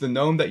is the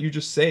gnome that you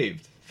just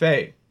saved,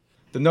 Faye.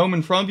 The gnome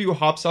in front of you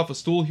hops off a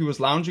stool he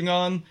was lounging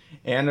on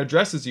and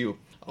addresses you.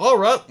 "All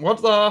right,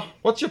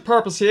 what's your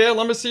purpose here?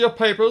 Let me see your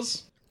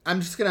papers."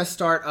 I'm just gonna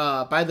start,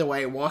 by the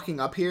way, walking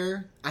up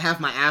here. I have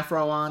my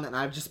afro on, and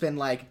I've just been,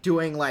 like,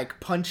 doing, like,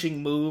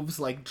 punching moves,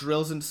 like,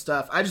 drills and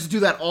stuff. I just do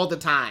that all the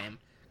time.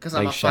 Because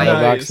I'm Like a fighter.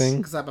 shadowboxing?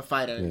 Because I'm a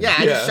fighter. Yeah,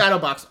 I just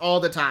shadowbox all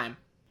the time.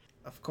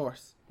 Of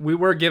course. We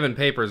were given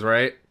papers,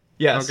 right?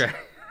 Yes. Okay.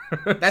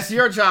 That's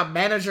your job,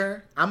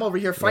 manager. I'm over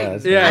here fighting.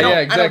 that's Yeah, I don't, yeah,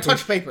 I don't exactly.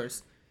 touch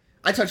papers.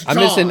 I touch I'm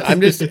jaws.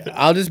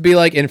 I'll just be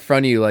like in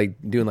front of you, like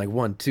doing like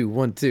 1, 2,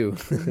 1, 2.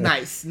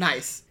 Nice,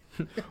 nice.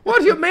 What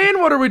do you mean?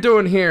 What are we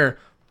doing here?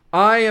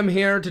 I am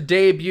here to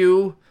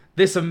debut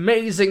this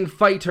amazing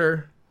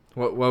fighter.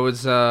 What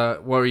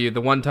were you?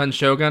 The 1-ton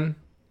Shogun?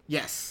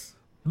 Yes.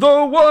 The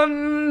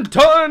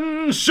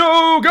 1-ton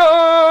Shogun!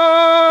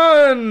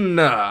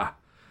 I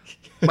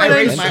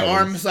raise my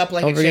arms up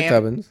like Don't a forget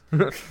champ. Tubbins.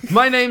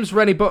 My name's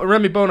Remy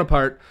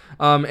Bonaparte,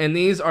 and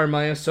these are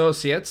my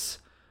associates.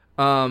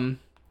 What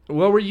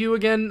were you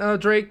again,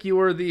 Drake? You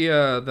were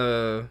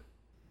the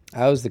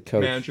I was the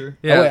coach. Manager.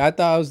 Yeah. Oh wait, I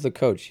thought I was the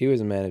coach. He was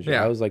a manager.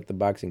 Yeah. I was like the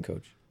boxing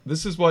coach.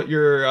 This is what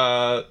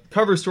your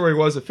cover story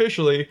was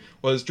officially,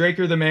 was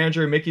Draker the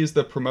manager, Mickey's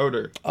the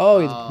promoter. Oh,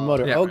 he's the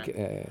promoter. yeah.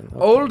 Okay.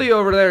 Oldie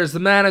over there is the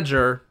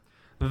manager.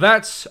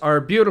 That's our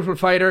beautiful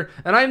fighter,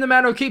 and I'm the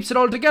man who keeps it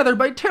all together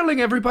by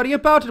telling everybody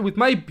about it with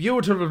my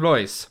beautiful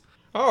voice.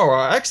 Oh,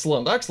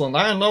 excellent, excellent.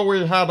 I didn't know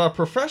we had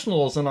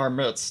professionals in our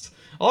midst.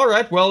 All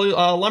right, well,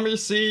 let me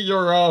see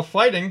your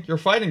fighting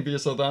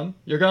visa then.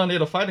 You're gonna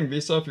need a fighting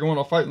visa if you want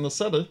to fight in the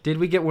city. Did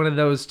we get one of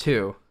those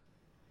too?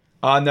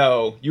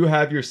 No. You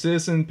have your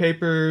citizen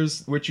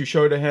papers, which you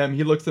show to him.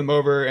 He looks them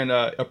over and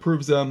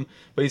approves them,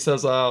 but he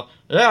says,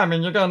 yeah, I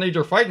mean, you're gonna need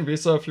your fighting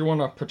visa if you want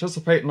to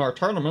participate in our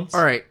tournaments.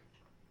 All right,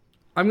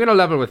 I'm gonna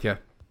level with you.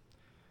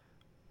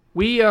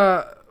 We've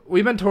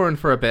been touring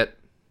for a bit,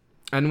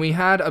 and we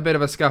had a bit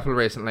of a scuffle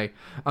recently.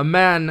 A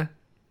man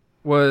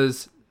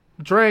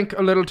drank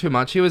a little too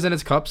much. He was in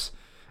his cups,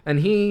 and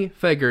he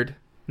figured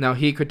now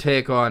he could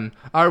take on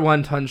our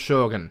 1-ton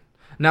Shogun.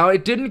 Now,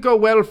 it didn't go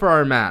well for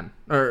our man,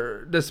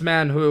 or this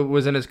man who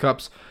was in his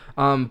cups,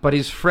 but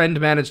his friend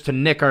managed to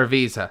nick our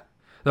visa,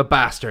 the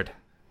bastard,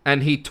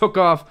 and he took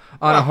off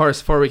on a horse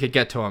before we could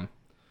get to him.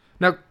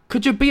 Now,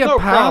 could you be a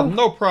pal?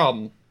 No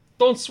problem.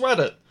 Don't sweat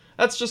it.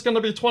 That's just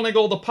gonna be 20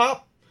 gold a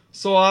pop,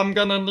 so I'm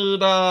gonna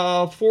need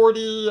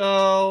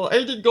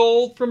 80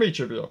 gold from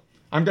each of you.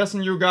 I'm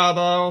guessing you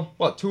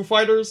got, 2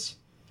 fighters?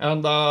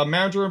 And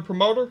manager and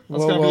promoter?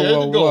 That's gonna be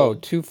 80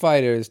 gold. 2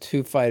 fighters,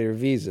 2 fighter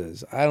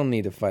visas. I don't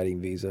need a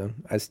fighting visa.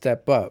 I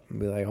step up and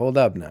be like, hold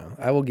up now.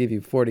 I will give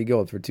you 40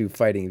 gold for 2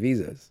 fighting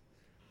visas.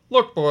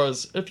 Look,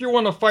 boys, if you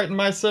want to fight in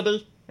my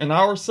city, in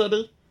our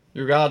city,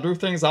 you gotta do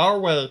things our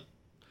way.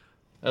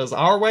 It's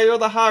our way or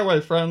the highway,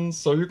 friends,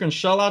 so you can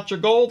shell out your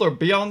gold or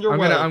be on your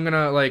way. I'm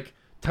gonna like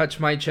touch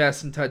my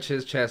chest and touch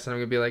his chest, and I'm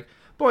gonna be like,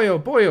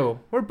 boyo,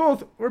 we're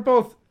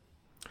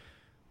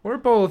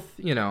both,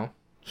 you know,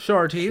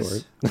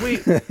 shorties.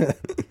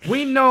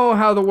 We know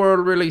how the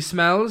world really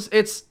smells.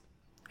 It's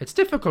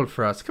difficult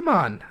for us. Come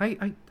on,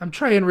 I'm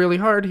trying really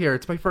hard here.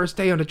 It's my first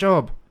day on the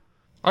job.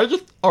 Are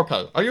you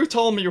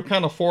telling me you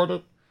can't afford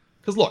it?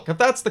 Because look, if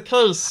that's the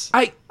case,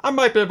 I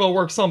might be able to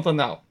work something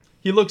out.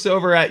 He looks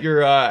over at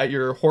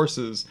your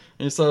horses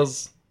and he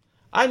says,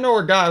 I know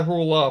a guy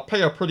who'll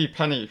pay a pretty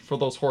penny for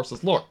those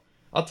horses. Look,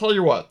 I'll tell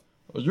you what.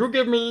 You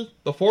give me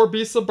the 4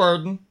 beasts of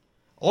burden.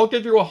 I'll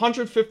give you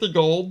 150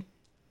 gold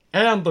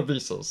and the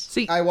visas.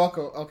 See, I walk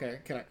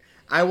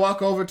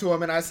over to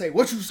him and I say,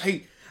 what you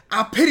say?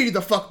 I pity the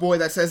fuckboy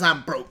that says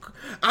I'm broke.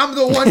 I'm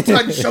the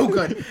 1-ton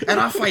Shogun, and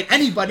I fight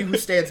anybody who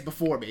stands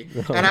before me.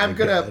 And I'm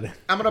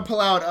gonna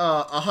pull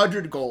out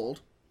 100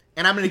 gold,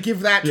 and I'm gonna give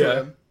that to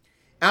him.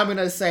 I'm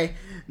gonna say,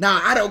 nah,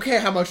 I don't care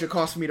how much it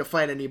costs me to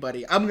fight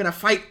anybody. I'm gonna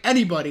fight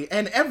anybody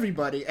and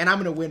everybody, and I'm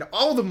gonna win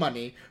all the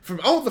money from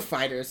all the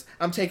fighters.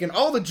 I'm taking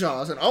all the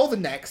jaws and all the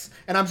necks,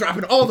 and I'm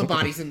dropping all the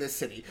bodies in this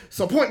city.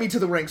 So point me to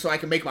the ring so I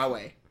can make my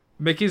way.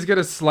 Mickey's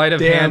gonna sleight of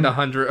Damn. hand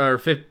 100 or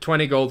 50,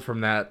 20 gold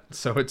from that.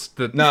 So it's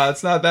the No,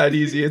 it's not that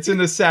easy. It's in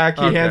the sack.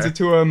 He Okay. hands it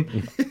to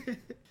him.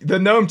 The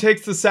gnome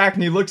takes the sack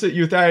and he looks at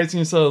you, Thaddeus, and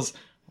he says,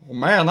 "Oh,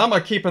 man, I'm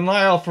gonna keep an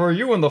eye out for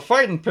you in the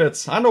fighting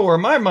pits. I know where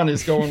my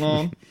money's going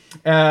on."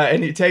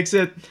 And he takes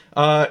it.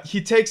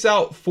 He takes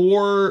out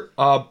 4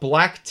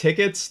 black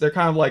tickets. They're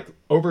kind of like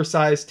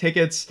oversized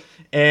tickets.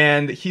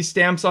 And he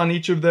stamps on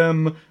each of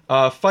them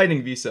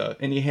fighting visa.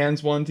 And he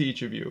hands one to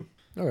each of you.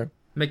 Okay.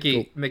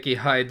 Mickey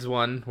hides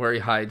one where he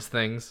hides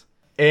things.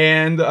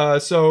 And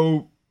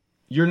so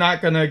you're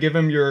not going to give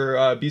him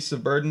your beasts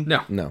of burden?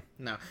 No. No.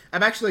 No,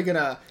 I'm actually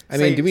gonna. I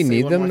mean, do we say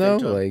need one them more though? thing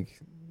to him. Like,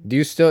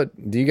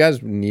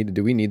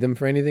 do we need them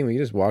for anything? We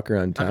can just walk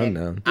around town mean,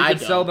 now. We I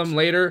could sell don't. them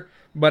later,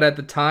 but at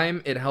the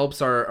time it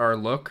helps our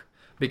look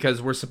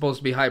because we're supposed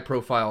to be high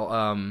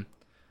profile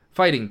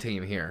fighting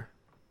team here.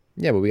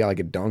 Yeah, but we got like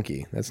a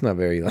donkey. That's not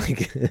very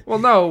like. Well,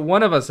 no,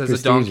 one of us has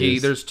a donkey.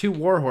 Prestigious. There's 2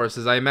 war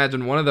horses. I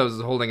imagine one of those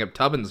is holding up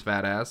Tubbin's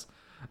fat ass.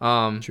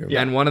 True.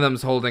 And one of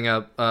them's holding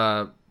up,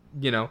 the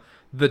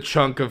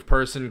chunk of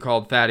person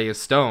called Thaddeus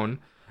Stone.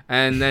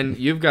 And then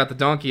you've got the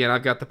donkey and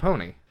I've got the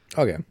pony.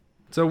 Okay.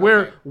 So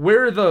we're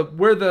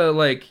the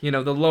like,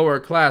 the lower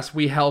class.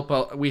 We help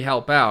out,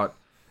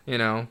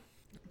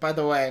 By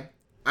the way,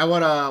 I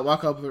want to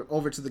walk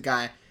over to the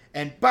guy,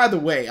 and by the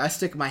way, I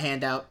stick my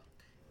hand out,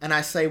 and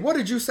I say, "What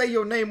did you say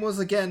your name was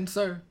again,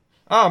 sir?"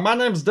 Oh, my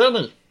name's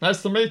Denny.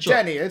 Nice to meet you.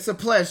 Jenny, it's a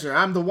pleasure.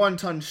 I'm the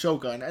one-ton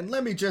shogun, and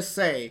let me just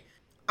say,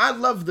 I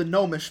love the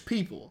gnomish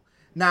people.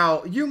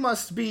 Now, you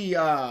must be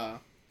a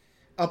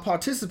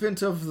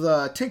participant of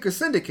the Tinker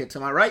Syndicate,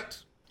 am I right?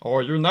 Oh,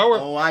 you know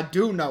it. Oh, I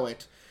do know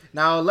it.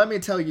 Now, let me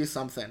tell you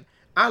something.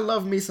 I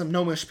love me some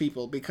gnomish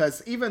people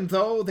because even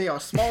though they are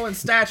small in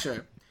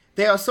stature,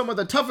 they are some of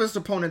the toughest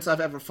opponents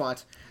I've ever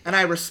fought, and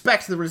I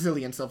respect the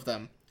resilience of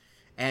them.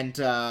 And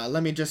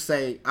let me just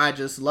say, I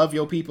just love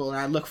your people, and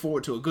I look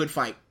forward to a good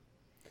fight.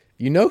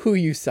 You know who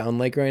you sound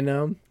like right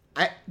now?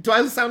 Do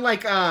I sound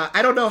like,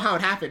 I don't know how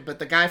it happened, but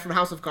the guy from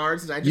House of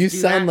Cards, did I just You do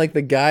sound that? like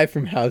the guy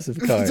from House of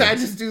Cards. Did I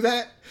just do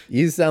that?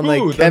 You sound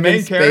Who, like the Kevin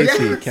main character?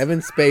 Spacey. Yes. Kevin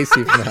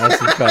Spacey from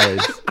House of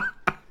Cards.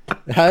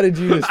 How did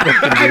you just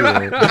fucking do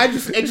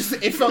that?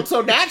 It felt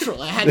so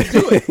natural. I had to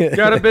do it.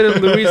 got a bit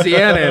of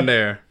Louisiana in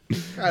there.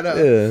 I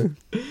know.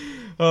 Yeah,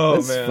 Oh,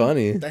 that's man.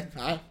 funny.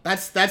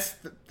 That's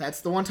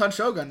the one-ton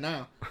shogun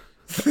now.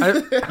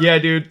 Yeah,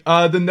 dude.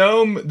 The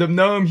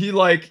gnome,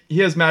 he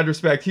has mad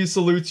respect. He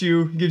salutes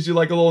you, gives you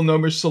like a little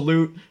gnomish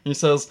salute, and he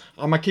says,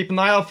 "I'm gonna keep an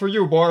eye out for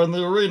you, boy, in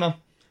the arena."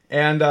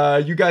 And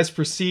you guys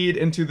proceed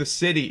into the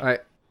city.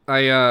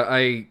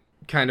 I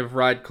kind of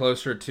ride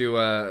closer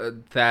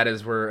to Thad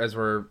as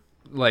we're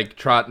like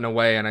trotting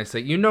away, and I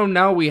say,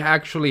 now we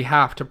actually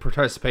have to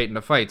participate in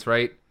the fights,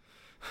 right?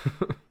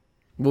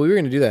 Well, we were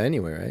gonna do that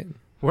anyway, right?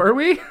 Were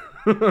we?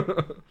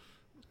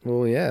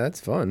 Well, yeah,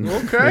 that's fun.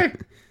 Okay.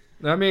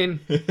 I mean,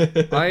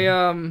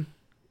 I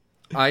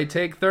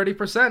take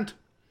 30%.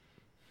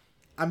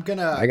 I'm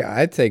gonna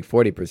I'd take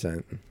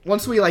 40%.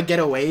 once we like get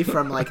away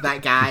from like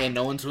that guy and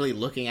no one's really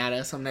looking at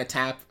us, I'm gonna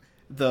tap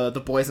the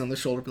boys on the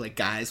shoulder, be like,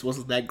 "Guys,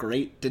 wasn't that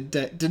great?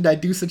 Didn't I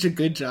do such a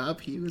good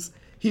job? He was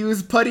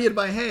putty in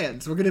my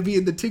hands. We're gonna be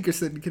in the Tinker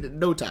Syndicate in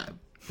no time."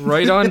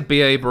 Right on,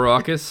 B.A.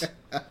 Baracus.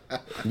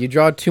 You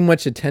draw too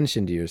much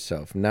attention to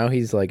yourself. Now he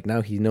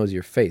knows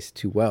your face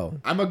too well.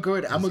 I'm a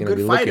good gonna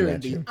be fighter looking in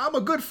at these. you. I'm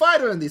a good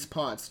fighter in these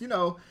parts.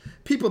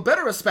 People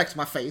better respect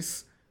my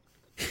face.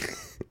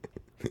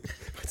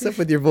 What's up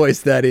with your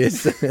voice,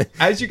 Thaddeus?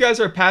 As you guys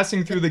are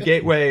passing through the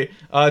gateway,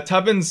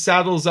 Tubbins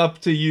saddles up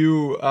to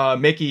you,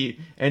 Mickey,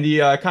 and he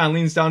kind of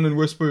leans down and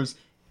whispers,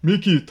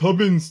 "Mickey,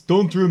 Tubbins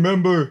don't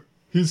remember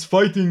his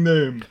fighting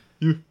name.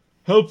 You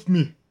help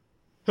me.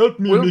 Help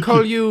me, We'll Mickey."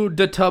 call you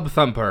the Tub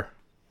Thumper.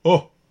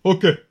 Oh,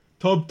 okay.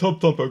 Tub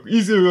Thumper.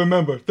 Easy to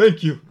remember.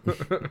 Thank you.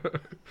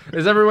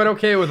 Is everyone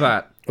okay with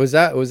that? was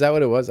that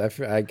what it was? I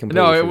completely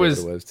No, forgot it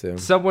was, what it was too.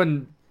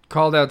 someone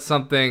called out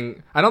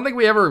something. I don't think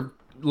we ever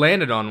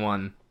landed on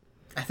one.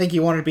 I think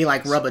you wanted to be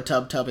like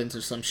Tubbins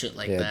or some shit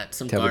like Yeah, that.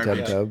 Some tub,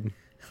 garbage. tub.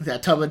 Yeah,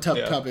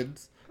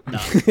 Tubbins. No,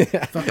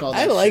 fuck all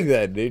that I like shit.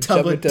 that, dude.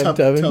 Tubbins.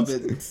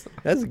 Tubbins.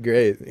 That's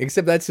great.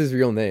 Except that's his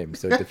real name,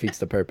 so it defeats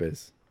the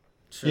purpose.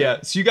 Sure.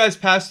 Yeah, so you guys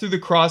pass through the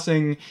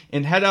crossing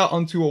and head out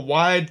onto a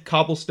wide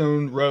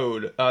cobblestone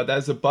road that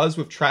is abuzz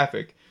with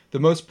traffic. The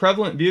most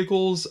prevalent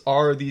vehicles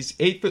are these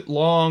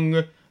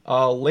 8-foot-long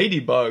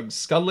ladybugs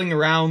scuttling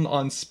around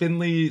on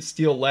spindly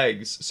steel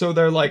legs. So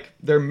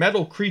they're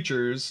metal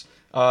creatures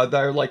that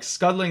are like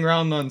scuttling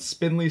around on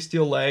spindly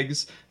steel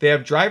legs. They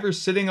have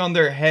drivers sitting on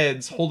their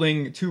heads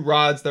holding 2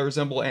 rods that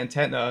resemble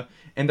antennae,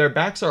 and their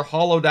backs are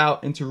hollowed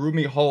out into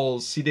roomy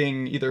hulls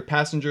seating either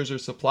passengers or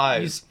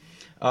supplies.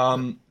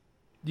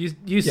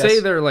 You say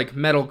they're like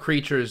metal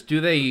creatures.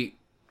 Do they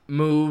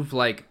move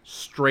like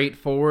straight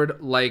forward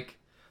like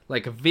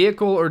a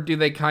vehicle, or do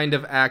they kind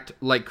of act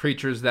like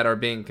creatures that are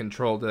being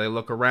controlled? Do they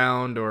look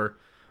around or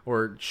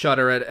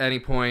shudder at any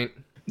point?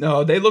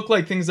 No, they look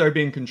like things that are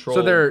being controlled.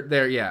 So they're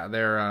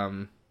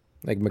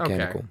Like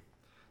mechanical. okay.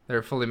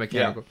 They're fully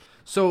mechanical.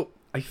 So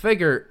I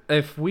figure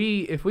if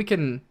we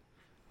can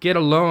get a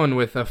loan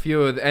with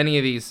any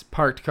of these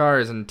parked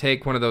cars and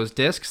take one of those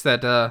discs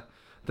that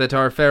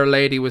our fair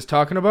lady was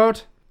talking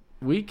about,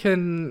 we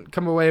can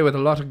come away with a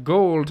lot of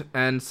gold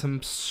and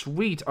some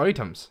sweet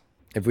items.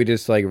 If we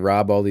just like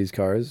rob all these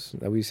cars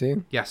that we see,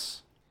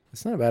 Yes.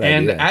 it's not a bad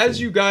And idea. as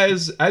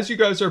you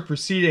guys are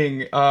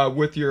proceeding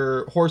with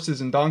your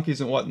horses and donkeys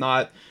and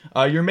whatnot,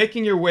 you're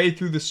making your way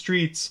through the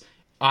streets.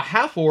 A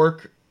half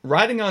orc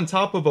riding on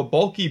top of a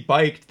bulky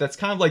bike that's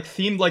kind of like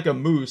themed like a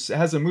moose. It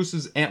has a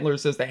moose's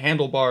antlers as the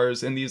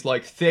handlebars and these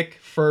like thick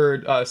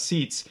furred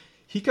seats.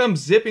 He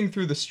comes zipping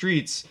through the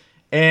streets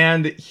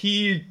and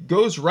he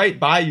goes right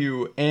by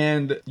you,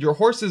 and your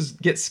horses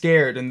get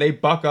scared and they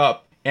buck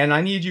up. And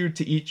I need you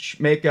to each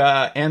make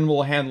a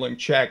animal handling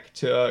check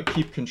to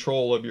keep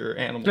control of your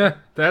animal.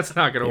 That's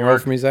not gonna Can you roll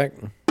work. for me, Zach?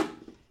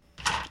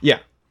 Yeah.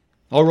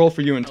 I'll roll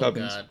for you and Oh,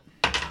 Tubbins. God.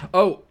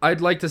 Oh,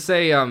 I'd like to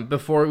say,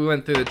 before we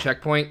went through the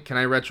checkpoint, can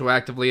I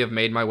retroactively have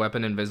made my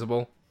weapon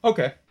invisible?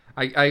 Okay.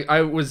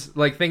 I was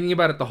like thinking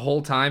about it the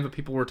whole time, but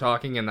people were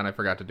talking, and then I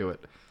forgot to do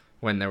it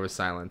when there was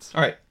silence.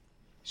 All right.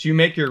 So you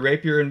make your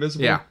rapier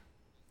invisible? Yeah.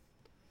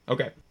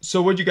 Okay.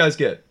 So what'd you guys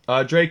get?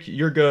 Drake,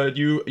 you're good.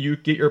 You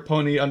get your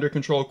pony under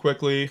control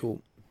quickly.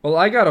 Cool. Well,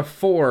 I got a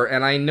 4,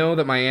 and I know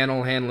that my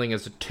animal handling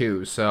is a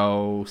 2,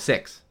 so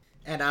 6.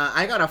 And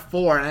I got a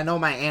 4, and I know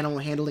my animal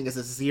handling is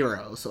a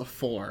 0, so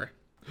 4.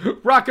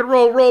 Rock and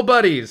roll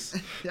buddies!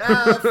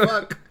 Ah,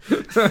 fuck.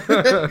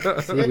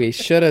 See, we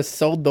should have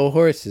sold the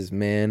horses,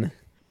 man.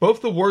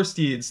 Both the war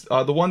steeds,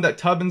 the one that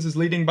Tubbins is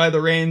leading by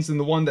the reins and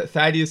the one that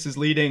Thaddeus is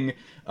leading,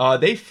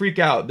 they freak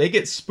out. They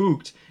get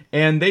spooked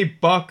and they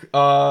buck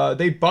out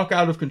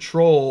of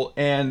control,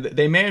 and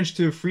they manage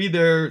to free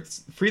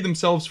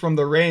themselves from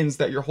the reins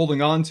that you're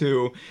holding on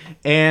to,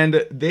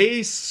 and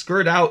they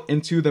skirt out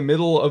into the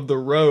middle of the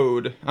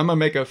road. I'm gonna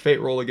make a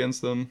fate roll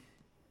against them.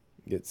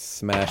 Get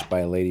smashed by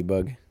a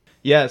ladybug.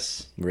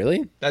 Yes.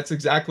 Really? That's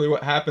exactly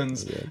what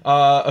happens.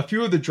 A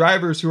few of the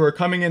drivers who are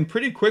coming in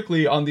pretty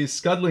quickly on these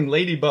scuttling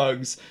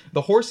ladybugs,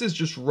 the horses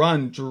just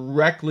run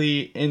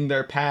directly in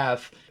their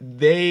path.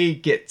 They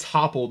get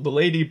toppled. The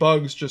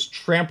ladybugs just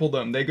trample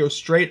them. They go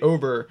straight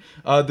over.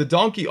 The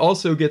donkey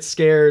also gets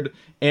scared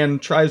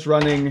and tries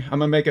running. I'm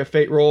gonna make a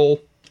fate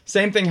roll.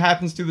 Same thing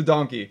happens to the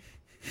donkey.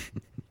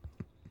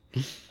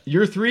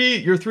 Your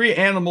three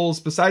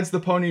animals, besides the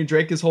pony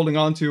Drake is holding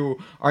on to,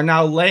 are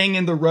now laying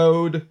in the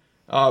road,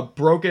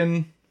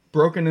 broken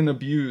and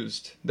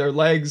abused. Their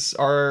legs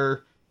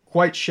are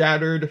quite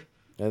shattered.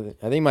 I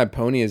think my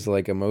pony is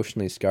like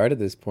emotionally scarred at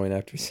this point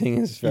after seeing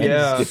his friends.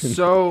 Yeah. getting-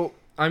 So,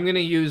 I'm gonna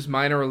use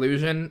Minor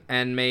Illusion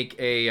and make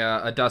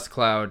a dust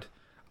cloud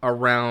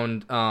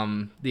around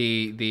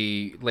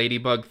the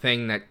ladybug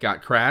thing that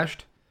got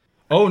crashed.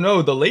 Oh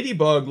no, the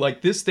ladybug,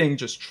 like this thing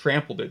just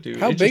trampled it, dude.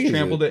 How It big just is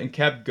trampled it and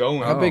kept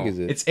going. How big is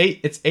it? It's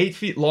 8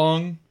 feet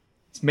long.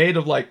 It's made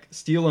of like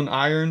steel and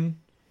iron.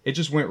 It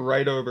just went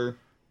right over.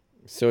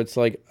 So it's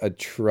like a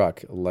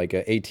truck, like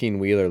a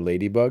 18-wheeler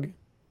ladybug.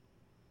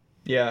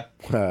 Yeah.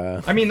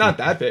 I mean, not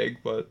that big,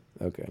 but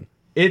Okay.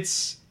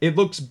 it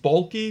looks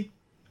bulky,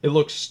 it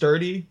looks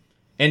sturdy,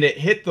 and it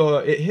hit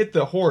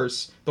the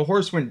horse. The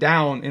horse went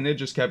down and it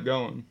just kept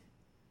going.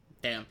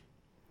 Damn.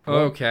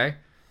 Okay.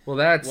 Well,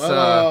 that's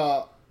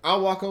Well,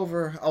 I'll walk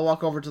over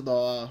to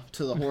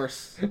the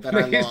horse that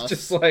I he's lost.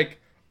 just like,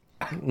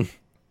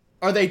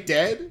 Are they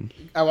dead?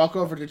 I walk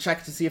over to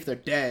check to see if they're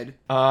dead.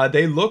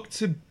 They look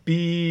to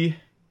be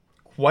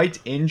quite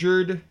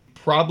injured,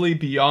 probably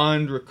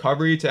beyond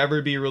recovery to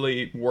ever be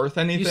really worth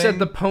anything. you said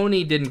the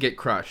pony didn't get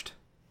crushed.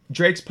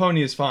 Drake's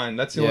pony is fine.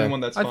 That's the Yeah. only one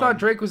that's I fine. thought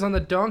Drake was on the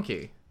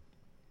donkey.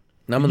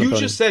 No, I'm on the You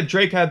pony. just said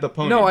Drake had the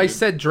pony. No, I dude.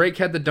 said Drake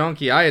had the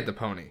donkey. I had the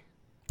pony.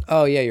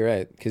 Oh yeah, you're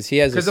right. Because he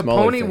has a Because a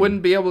smaller pony thing.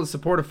 wouldn't be able to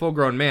support a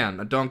full-grown man.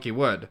 A donkey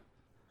would.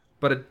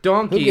 But a Who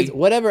donkey gives,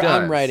 whatever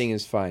I'm does. riding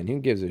is fine. Who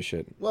gives a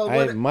shit? Well, I,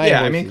 what- my Yeah,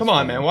 I horse mean, is come on,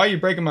 fine. man. Why are you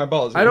breaking my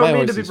balls? I don't My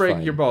mean to horse be is breaking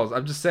fine. your balls.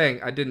 I'm just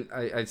saying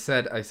I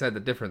said the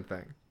different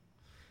thing.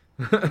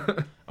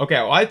 Okay,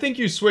 well, I think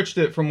you switched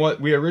it from what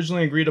we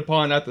originally agreed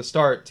upon at the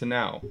start to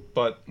now,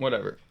 but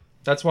whatever.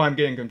 That's why I'm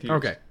getting confused.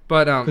 Okay.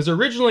 But Because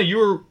originally you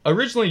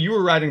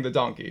were riding the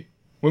donkey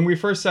when we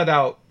first set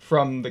out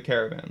from the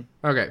caravan.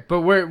 okay.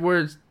 But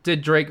where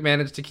did Drake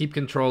manage to keep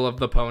control of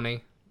the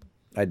pony?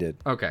 I did.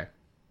 Okay.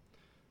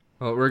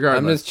 Well, regardless.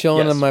 I'm just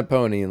chilling yes. on my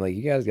pony, and like,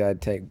 you guys gotta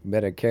take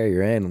better care of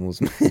your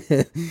animals.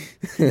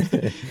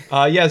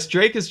 Yes,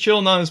 Drake is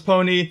chilling on his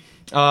pony,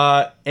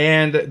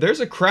 and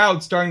there's a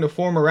crowd starting to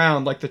form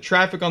around. Like, the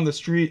traffic on the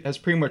street has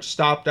pretty much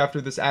stopped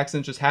after this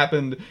accident just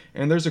happened,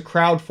 and there's a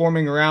crowd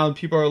forming around.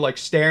 People are, like,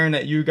 staring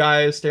at you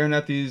guys, staring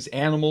at these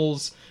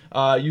animals.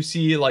 You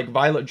see, like,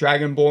 Violet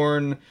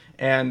Dragonborn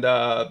and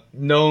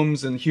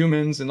gnomes and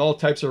humans and all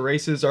types of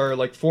races are,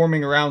 like,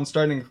 forming around,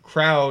 starting a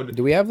crowd.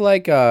 Do we have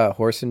like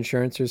horse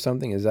insurance or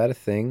something? Is that a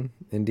thing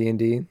in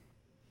D&D?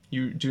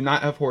 You do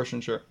not have horse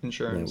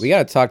insurance. We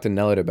gotta talk to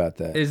Nellard about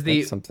that. Is the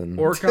That's something?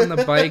 orc on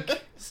the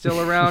bike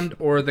still around,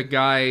 or the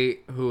guy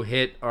who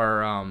hit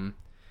our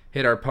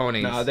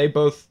ponies? Nah, they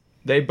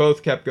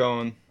both kept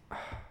going.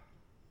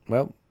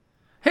 Well,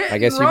 Hit I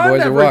guess and you run,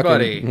 boys are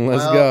everybody. walking.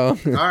 Let's Well,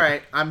 go. All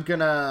right,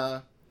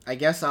 I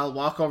guess I'll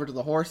walk over to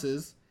the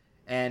horses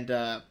and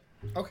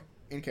okay,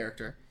 in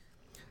character.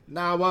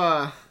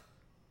 Now,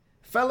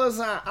 fellas,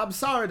 I'm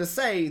sorry to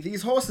say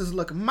these horses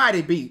look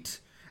mighty beat.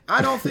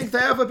 I don't think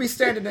they'll ever be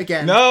standing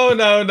again. No.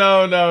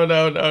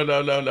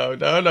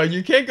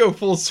 You can't go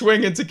full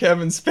swing into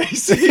Kevin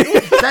Spacey.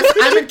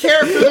 I'm in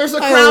character. There's a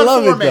I crowd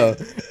love it, forming. though. I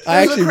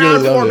There's actually a crowd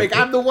really love forming. it.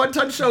 I'm the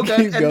one-ton shogun,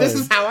 Keep and this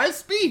going. is how I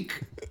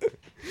speak.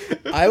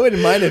 I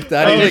wouldn't mind if I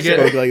Thaddeus dig it.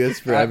 spoke like this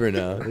forever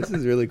now. This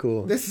is really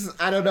cool.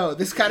 I don't know.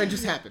 This kind of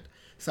just happened.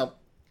 So,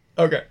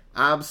 Okay.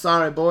 I'm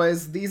sorry,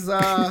 boys. These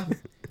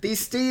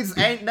steeds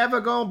ain't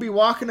never gonna be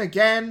walking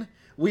again.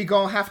 We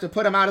gonna have to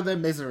put them out of their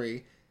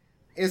misery.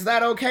 Is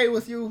that okay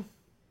with you?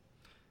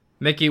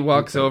 Mickey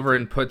walks over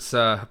and puts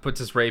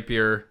his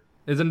rapier,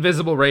 his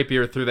invisible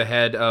rapier, through the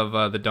head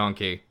of the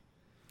donkey.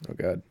 Oh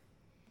god.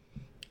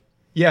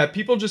 Yeah,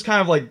 people just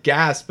kind of like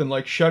gasp and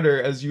like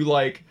shudder as you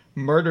like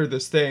murder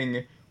this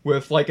thing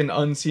with like an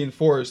unseen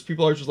force.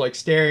 People are just like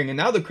staring, and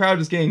now the crowd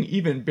is getting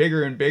even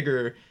bigger and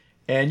bigger,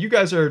 and you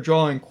guys are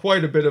drawing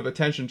quite a bit of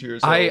attention to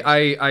yourselves.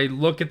 I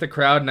look at the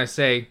crowd and I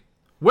say,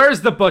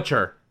 "Where's the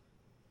butcher?"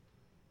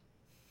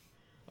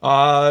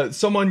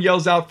 Someone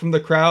yells out from the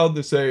crowd.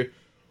 They say,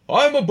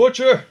 "I'm a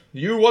butcher.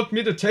 You want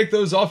me to take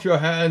those off your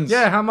hands?"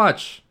 Yeah, how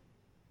much?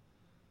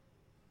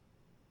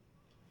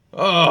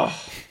 Ugh.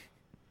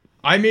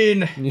 I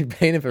mean, You're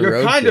paying for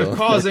you're kind of roadkill.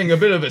 causing a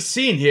bit of a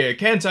scene here.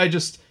 Can't I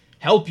just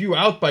help you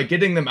out by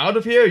getting them out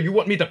of here? You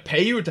want me to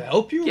pay you to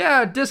help you?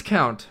 Yeah,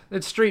 discount.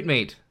 It's street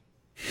meat.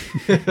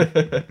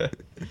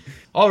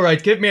 All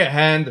right, give me a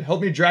hand.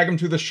 Help me drag him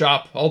to the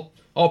shop.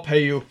 I'll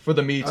pay you for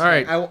the meat. All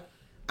right.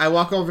 I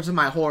walk over to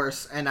my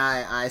horse and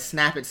I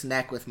snap its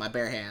neck with my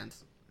bare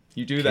hands.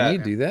 You do that. Can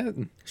you do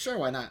that? Sure,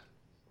 why not?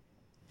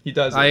 He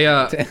does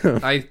it.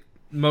 Damn. I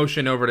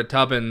motion over to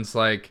Tubbins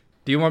like,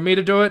 "Do you want me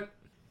to do it?"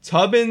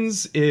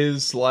 Tubbins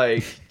is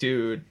like,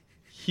 dude,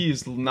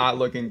 he's not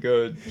looking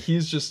good.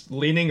 He's just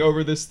leaning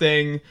over this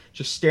thing,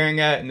 just staring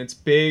at it in its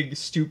big,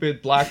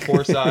 stupid black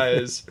horse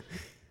eyes.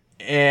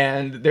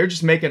 And they're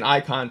just making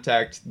eye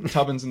contact,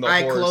 Tubbins and the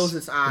I horse. close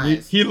its And he-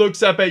 eyes. He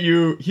looks up at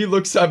you. He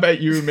looks up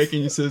at you,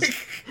 making you says,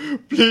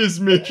 "Please,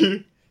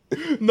 Mickey,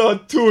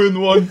 not two in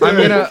one day."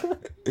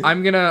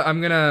 I'm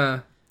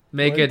gonna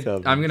make Poor a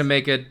Tubbins. I'm gonna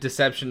make a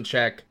deception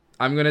check.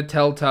 I'm gonna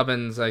tell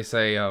Tubbins, I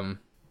say, all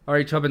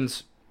right,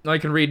 Tubbins, I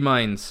can read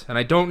minds, and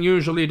I don't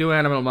usually do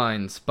animal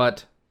minds,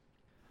 but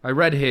I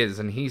read his,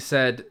 and he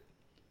said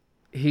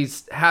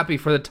he's happy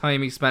for the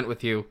time he spent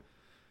with you,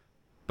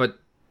 but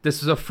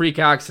this was a freak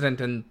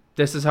accident, and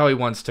this is how he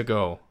wants to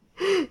go.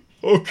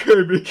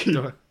 Okay, Mickey,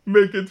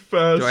 make it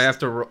fast. Do I have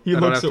to? He I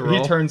don't looks. have to He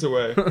roll? turns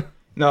away.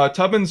 No,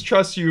 Tubbins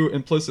trusts you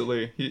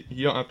implicitly.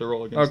 You don't have to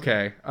roll against.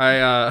 Okay,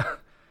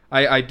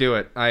 I do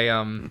it.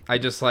 I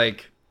just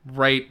like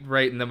right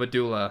in the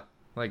medulla,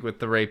 like with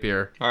the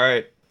rapier. All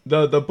right.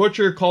 The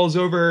butcher calls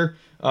over.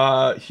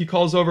 He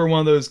calls over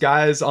one of those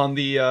guys on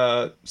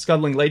the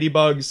scuttling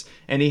ladybugs,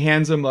 and he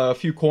hands him a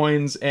few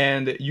coins.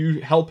 And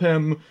you help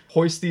him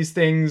hoist these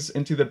things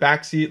into the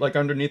back seat, like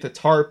underneath a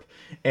tarp.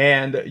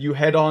 And you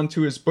head on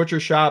to his butcher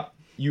shop.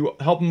 You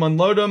help him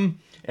unload them,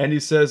 and he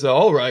says,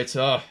 "All right,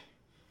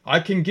 I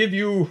can give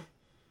you.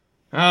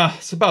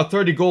 It's about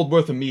 30 gold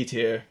worth of meat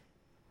here.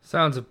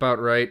 Sounds about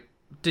right.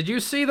 Did you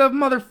see the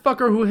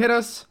motherfucker who hit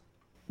us?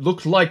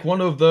 Looked like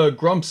one of the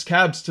Grumps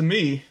cabs to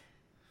me."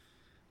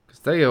 Because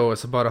they owe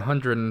us about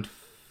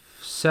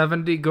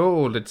 170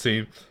 gold, it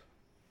seems.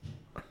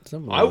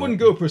 Something I like wouldn't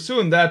go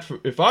pursuing that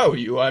if I were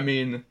you. I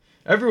mean,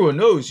 everyone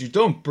knows you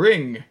don't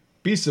bring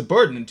beasts of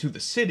burden into the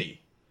city.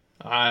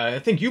 I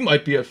think you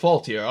might be at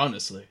fault here,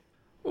 honestly.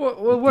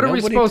 Well, what are we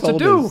Nobody supposed to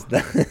told do? us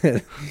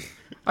that.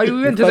 We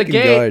went to the fucking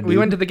gate. guard, We dude.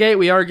 went to the gate.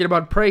 We argued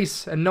about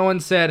price, and no one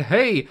said,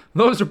 "Hey,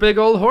 those are big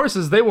old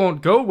horses. They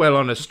won't go well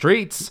on the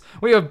streets.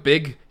 We have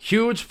big,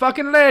 huge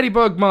fucking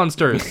ladybug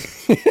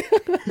monsters."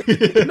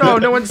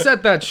 No one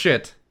said that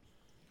shit.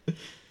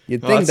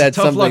 You'd Oh, think it's a that's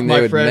tough luck, something my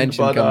they would friend,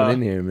 mention but, coming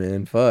in here,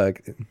 man.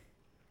 Fuck.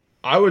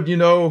 I would,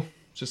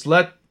 just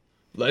let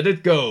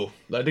it go.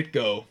 Let it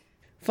go.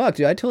 Fuck,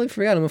 dude, I totally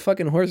forgot I'm a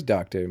fucking horse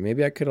doctor.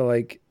 Maybe I could have,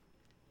 like,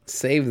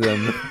 saved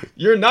them.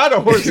 You're not a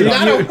horse You're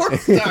not a doctor.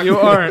 horse doctor. You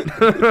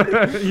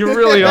aren't. You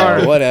really Oh,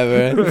 aren't.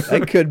 whatever. I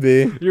could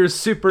be. You're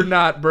super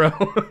not, bro.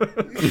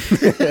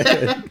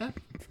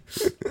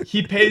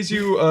 He pays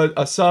you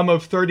a sum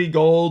of 30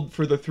 gold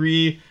for the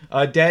 3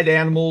 dead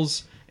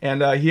animals,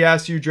 and he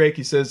asks you, Drake,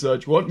 he says, "Do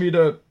you want me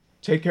to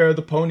take care of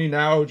the pony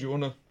now? Do you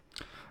want to..."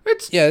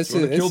 Yeah, this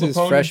You wanna kill is the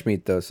pony? fresh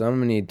meat, though, so I'm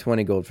gonna need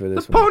 20 gold for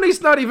this The one.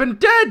 pony's not even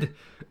dead.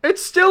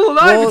 It's still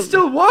alive. Well- It's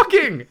still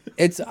walking.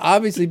 It's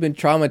obviously been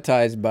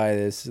traumatized by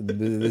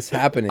this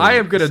happening. I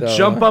am gonna so-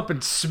 jump up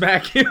and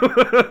smack you.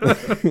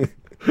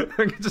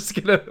 I'm just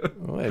gonna.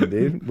 What,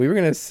 dude? We were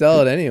gonna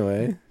sell it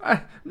anyway.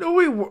 No,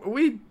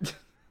 we.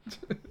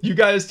 You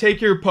guys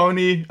take your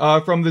pony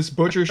from this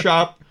butcher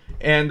shop,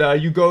 and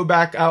you go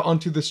back out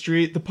onto the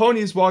street. The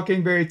pony's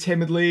walking very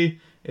timidly.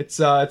 It's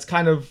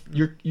kind of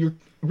you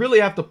really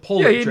have to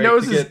pull Yeah, it. he Drake,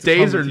 knows to his get to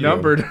days come are with you.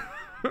 numbered.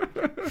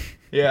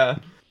 Yeah,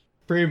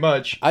 pretty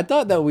much. I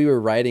thought that we were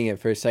riding it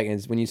for a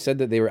second. When you said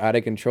that they were out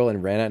of control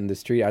and ran out in the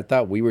street, I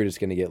thought we were just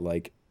gonna get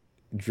like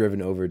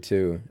driven over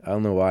too. I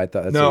don't know why I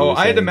thought that's what No, you were I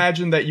had saying.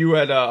 imagined that you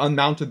had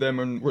unmounted them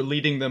and were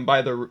leading them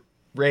by the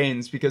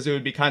reins because it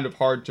would be kind of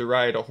hard to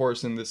ride a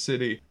horse in the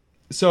city.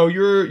 So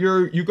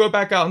you go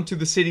back out into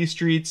the city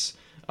streets.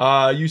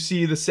 You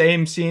see the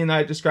same scene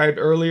I described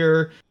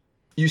earlier.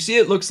 You see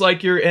it looks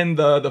like you're in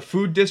the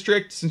food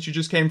district since you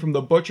just came from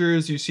the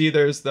butchers. You see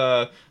there's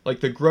the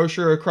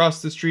grocer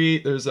across the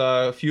street. There's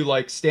a few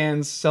like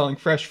stands selling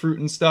fresh fruit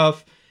and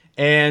stuff.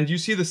 And you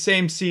see the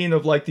same scene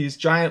of like these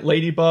giant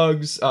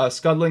ladybugs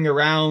scuttling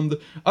around.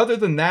 Other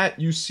than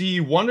that, you see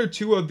one or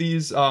two of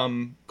these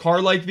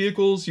car-like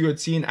vehicles you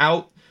had seen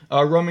out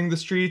roaming the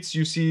streets.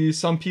 You see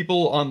some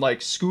people on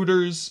like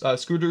scooters,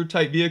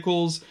 scooter-type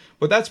vehicles.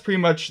 But that's pretty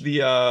much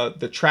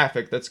the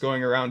traffic that's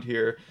going around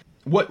here.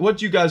 What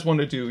do you guys want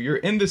to do? You're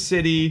in the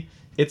city.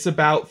 It's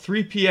about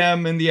 3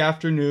 p.m. in the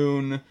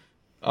afternoon.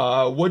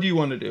 What do you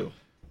want to do?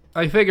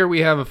 I figure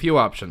we have a few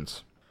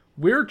options.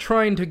 We're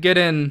trying to get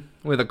in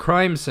with a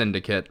crime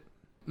syndicate.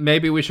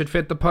 Maybe we should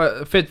fit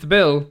the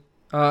bill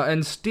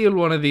and steal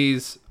one of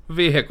these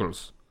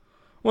vehicles.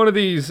 One of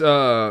these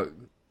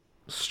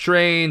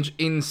strange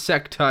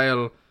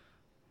insectile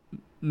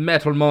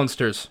metal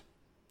monsters.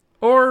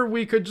 Or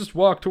we could just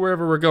walk to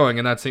wherever we're going,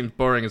 and that seems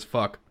boring as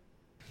fuck.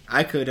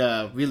 I could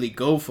really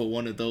go for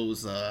one of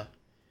those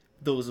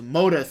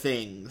motor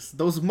things,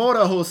 those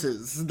motor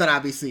horses that I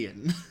be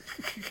seeing.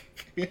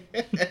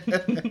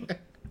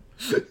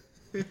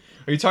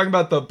 Are you talking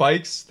about the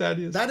bikes,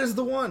 Thaddeus? That is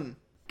the one.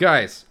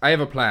 Guys, I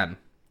have a plan.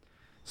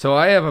 So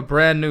I have a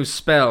brand new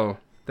spell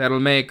that'll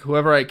make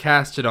whoever I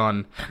cast it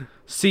on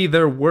see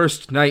their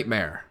worst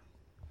nightmare.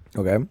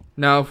 Okay.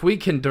 Now, if we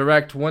can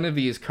direct one of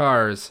these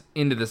cars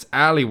into this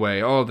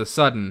alleyway all of a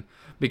sudden,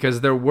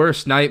 because their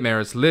worst nightmare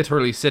is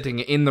literally sitting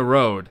in the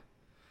road,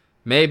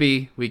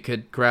 maybe we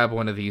could grab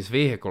one of these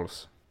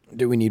vehicles.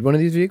 Do we need one of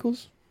these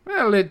vehicles?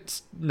 Well,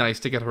 it's nice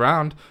to get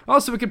around.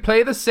 Also, we could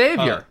play the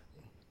savior.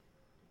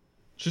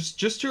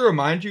 Just to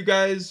remind you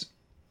guys,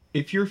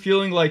 if you're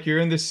feeling like you're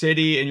in the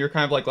city and you're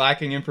kind of like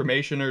lacking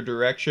information or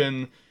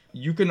direction,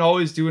 you can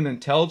always do an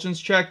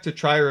intelligence check to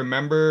try to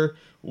remember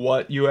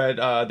what you had,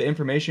 the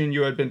information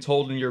you had been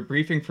told in your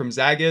briefing from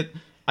Zagat.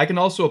 I can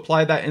also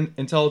apply that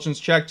intelligence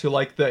check to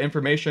like the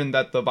information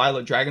that the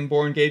Violet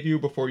Dragonborn gave you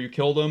before you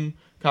killed him,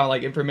 kind of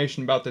like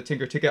information about the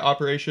Tinker Ticket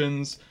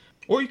operations.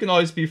 Or you can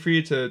always be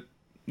free to,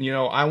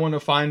 I want to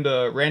find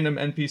a random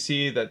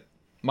NPC that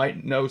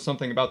might know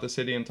something about the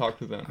city and talk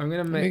to them. I'm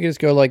gonna Maybe make. just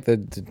go like the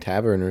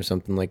tavern or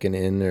something, like an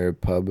inn or a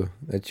pub.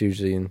 That's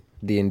usually in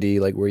D&D,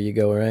 like where you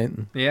go, right?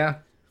 Yeah.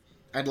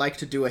 I'd like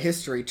to do a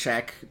history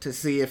check to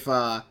see if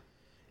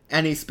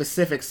any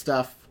specific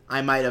stuff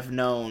I might have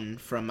known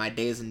from my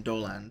days in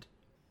Doland.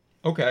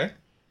 Okay.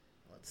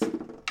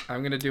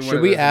 I'm gonna do one Should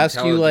of we those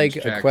ask you like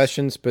intelligence checks. a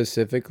question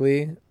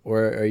specifically,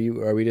 or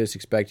are we just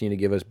expecting you to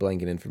give us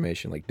blanket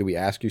information? Like, do we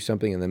ask you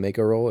something and then make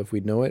a roll if we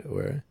know it,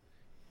 or?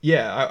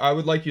 Yeah, I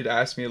would like you to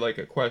ask me like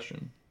a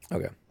question.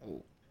 Okay.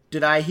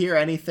 Did I hear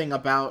anything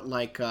about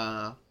like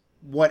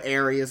what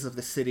areas of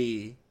the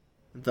city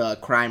the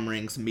crime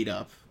rings meet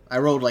up? I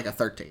rolled like a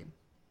 13.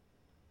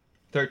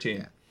 13.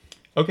 Yeah.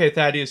 Okay,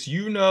 Thaddeus,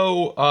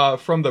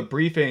 from the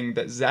briefing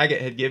that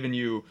Zagat had given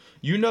you,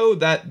 you know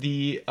that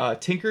the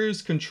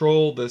Tinkers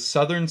control the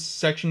southern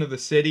section of the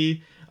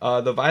city.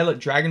 The Violet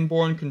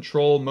Dragonborn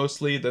control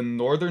mostly the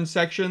northern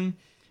section.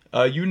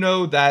 You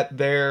know that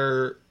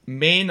their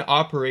main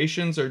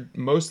operations are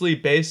mostly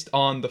based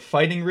on the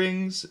fighting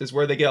rings, is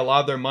where they get a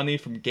lot of their money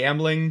from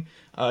gambling.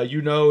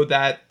 You know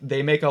that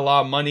they make a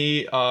lot of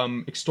money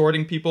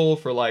extorting people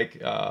for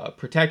like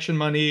protection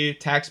money,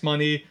 tax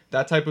money,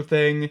 that type of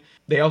thing.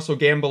 They also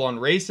gamble on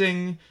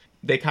racing.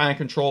 They kind of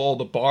control all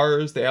the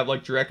bars. They have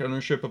like direct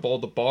ownership of all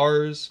the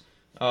bars.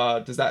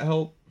 Does that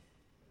help?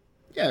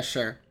 Yeah,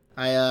 sure.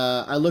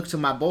 I look to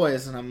my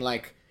boys and I'm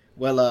like,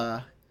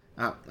 well,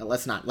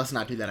 let's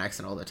not do that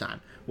accent all the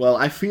time. Well,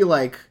 I feel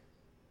like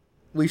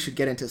we should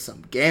get into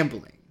some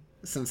gambling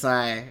since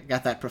I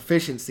got that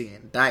proficiency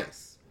in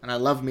dice, and I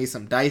love me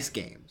some dice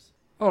games.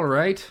 All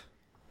right.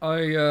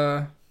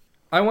 I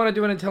want to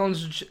do an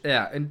intelligence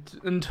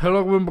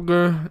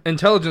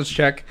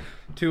check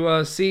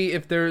to see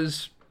if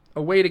there's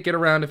a way to get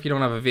around if you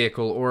don't have a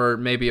vehicle, or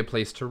maybe a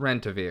place to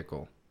rent a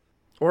vehicle,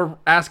 or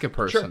ask a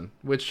person. Sure.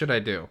 Which should I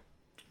do?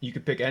 You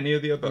could pick any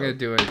of the above. I'm gonna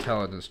do an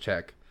intelligence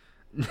check.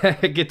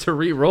 I get to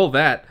re-roll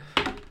that.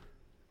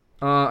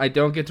 I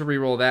don't get to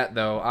re-roll that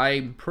though.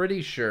 I'm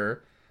pretty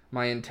sure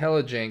my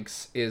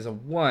intelligence is a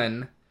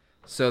 1,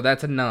 so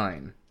that's a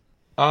 9.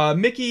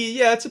 Mickey,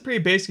 yeah, it's a pretty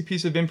basic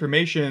piece of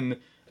information.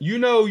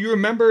 You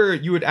remember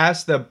you had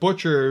asked the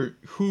butcher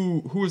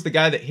who was the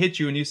guy that hit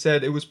you, and you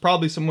said it was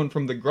probably someone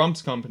from the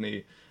Grumps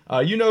company.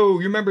 You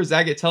remember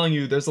Zagat telling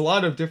you there's a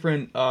lot of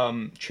different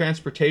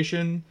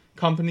transportation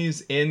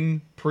companies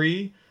in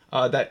Pre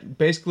that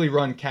basically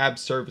run cab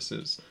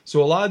services.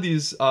 So a lot of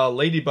these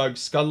ladybugs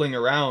scuttling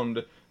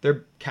around,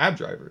 they're cab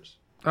drivers.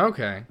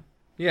 Okay.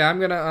 Yeah, I'm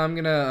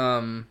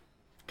gonna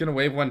Gonna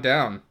wave one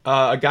down.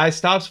 A guy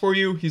stops for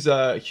you. He's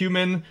a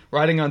human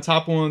riding on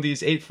top of one of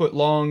these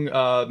 8-foot-long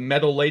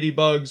metal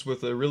ladybugs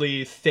with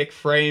really thick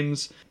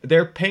frames.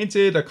 They're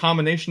painted a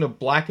combination of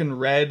black and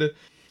red.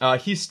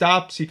 He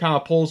stops. He kind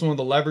of pulls one of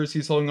the levers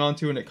he's holding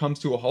onto, and it comes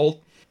to a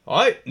halt. All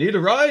right, need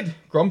a ride?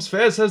 Grumps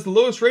Fairs has the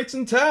lowest rates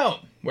in town.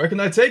 Where can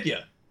I take you?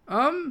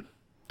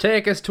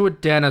 Take us to a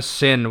den of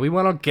sin. We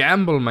want to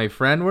gamble, my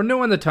friend. We're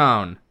new in the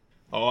town.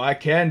 Oh, I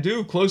can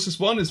do. Closest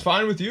one is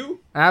fine with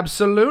you?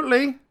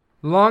 Absolutely.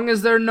 Long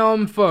as they're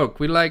gnome folk.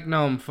 We like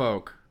gnome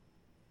folk.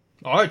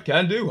 All right,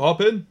 can do. Hop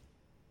in.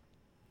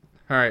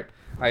 All right.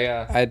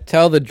 I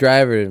tell the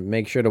driver to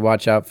make sure to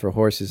watch out for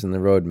horses in the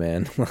road,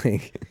 man.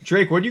 Like,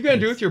 Drake, what are you gonna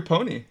do with your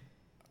pony?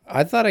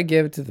 I thought I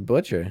gave it to the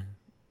butcher.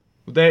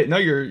 No,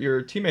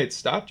 your teammates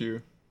stopped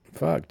you.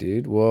 Fuck,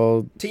 dude.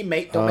 Well,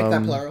 Teammate, don't make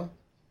that plural.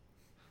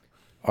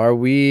 are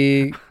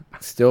we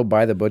still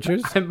by the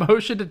butchers? I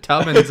motioned to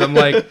Tubbins. I'm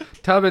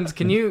like, Tubbins,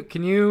 can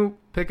you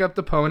pick up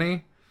the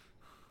pony?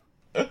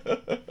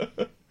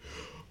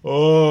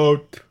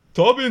 Oh,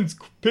 Tubbins,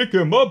 pick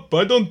him up.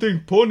 I don't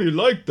think Pony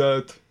like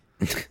that.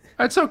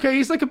 That's okay.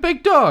 He's like a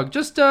big dog.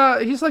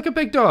 He's like a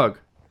big dog.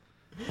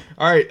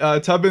 All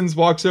right, Tubbins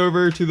walks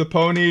over to the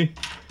pony.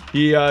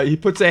 He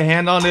puts a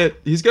hand on it.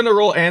 He's gonna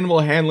roll animal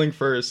handling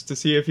first to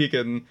see if he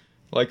can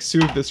like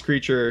soothe this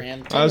creature.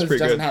 Man, That was Tubbins pretty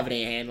doesn't good. have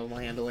any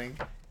handling.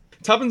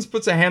 Tubbins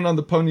puts a hand on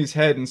the pony's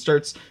head and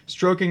starts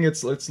stroking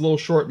its little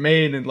short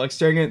mane and like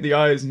staring it in the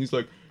eyes. And he's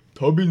like,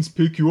 "Tubbins,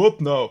 pick you up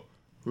now.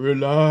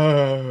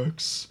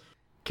 Relax."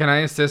 Can I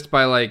assist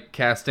by like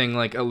casting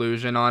like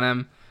illusion on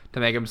him to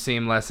make him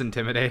seem less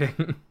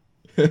intimidating?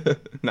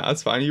 Nah,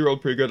 it's fine. You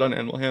rolled pretty good on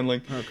animal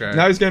handling. Okay.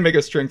 Now he's gonna make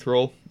a strength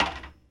roll.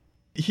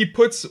 He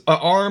puts an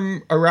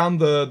arm around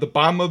the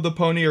bottom of the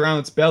pony, around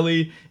its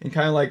belly, and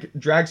kind of like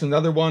drags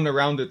another one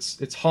around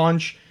its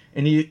haunch.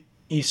 And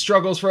he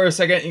struggles for a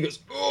second. And he goes,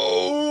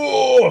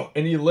 "Oh!"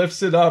 And he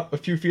lifts it up a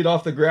few feet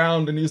off the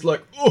ground. And he's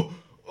like, "Oh!"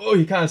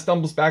 He kind of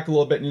stumbles back a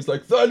little bit. And he's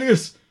like,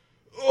 "Thaddeus!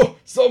 Oh,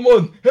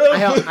 someone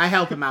help!" I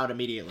help him out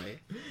immediately.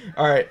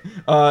 All right,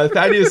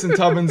 Thaddeus and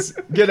Tubbins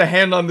get a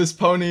hand on this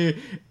pony,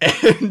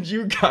 and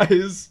you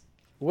guys.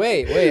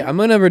 Wait. I'm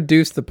gonna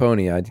reduce the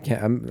pony. I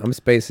can't. I'm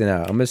spacing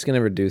out. I'm just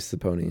gonna reduce the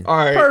pony. All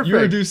right, Perfect.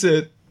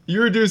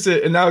 You reduce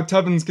it, and now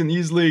Tubbins can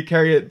easily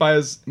carry it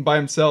by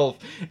himself.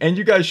 And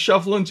you guys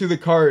shuffle into the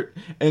cart,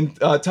 and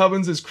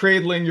Tubbins is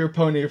cradling your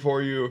pony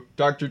for you,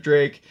 Dr.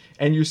 Drake,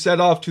 and you set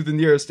off to the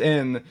nearest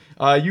inn.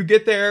 You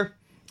get there.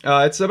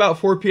 It's about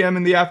 4 p.m.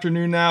 in the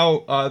afternoon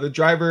now. The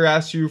driver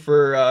asks you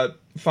for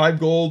 5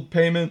 gold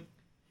payment.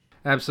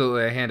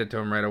 Absolutely. I hand it to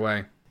him right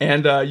away.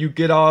 And you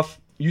get off.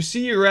 You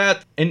see you're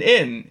at an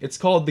inn. It's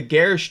called the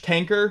Garish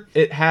Tanker.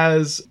 It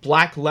has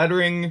black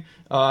lettering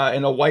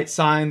and a white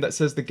sign that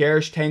says the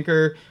Garish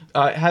Tanker.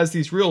 It has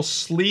these real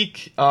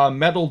sleek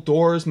metal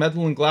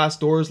and glass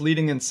doors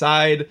leading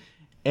inside.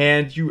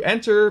 And you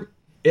enter.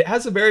 It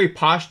has a very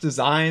posh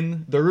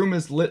design. The room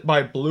is lit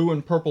by blue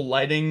and purple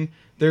lighting.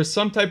 There's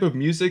some type of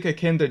music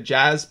akin to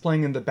jazz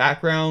playing in the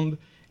background.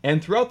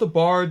 And throughout the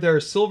bar, there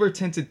are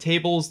silver-tinted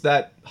tables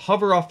that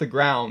hover off the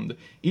ground.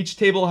 Each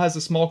table has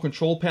a small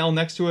control panel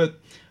next to it.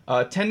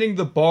 Tending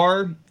the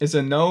bar is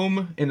a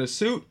gnome in a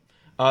suit.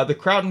 The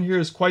crowd in here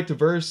is quite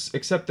diverse,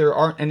 except there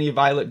aren't any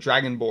Violet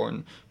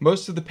Dragonborn.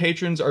 Most of the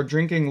patrons are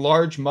drinking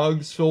large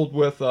mugs filled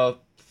with a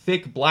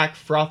thick black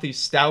frothy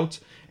stout.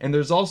 And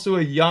there's also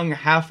a young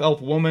half-elf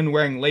woman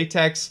wearing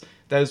latex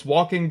that is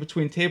walking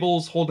between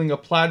tables holding a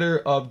platter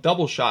of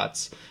double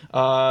shots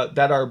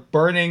that are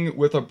burning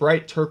with a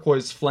bright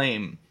turquoise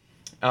flame.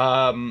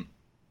 In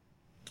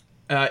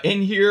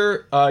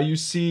here, you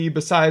see,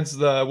 besides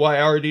what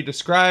I already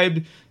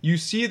described, you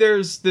see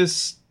there's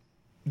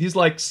these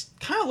like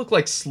kind of look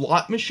like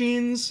slot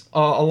machines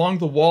along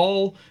the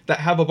wall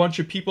that have a bunch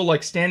of people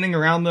like standing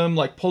around them,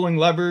 like pulling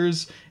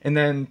levers and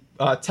then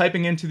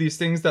typing into these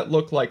things that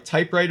look like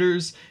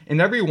typewriters. And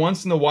every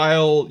once in a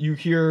while you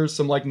hear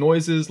some like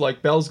noises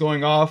like bells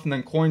going off and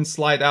then coins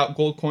slide out,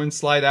 gold coins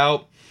slide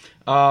out.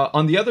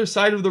 On the other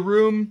side of the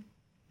room,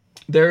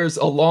 there's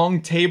a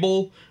long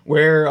table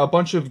where a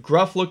bunch of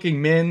gruff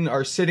looking men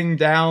are sitting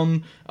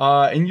down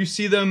and you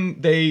see them,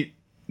 they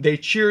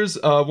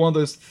cheers one of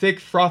those thick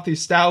frothy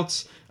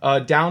stouts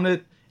down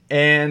it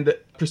and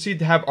proceed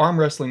to have arm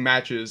wrestling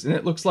matches. And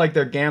it looks like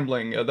they're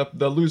gambling.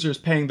 The loser's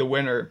paying the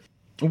winner.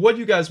 What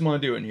do you guys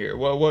want to do in here?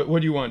 What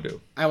do you want to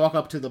do? I walk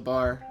up to the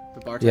bar.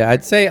 The bartender. Yeah,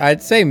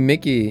 I'd say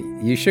Mickey,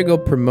 you should go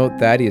promote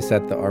Thaddeus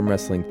at the arm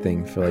wrestling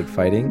thing for like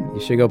fighting. You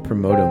should go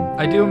promote him.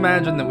 I do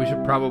imagine that we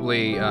should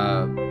probably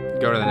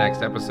go to the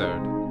next episode.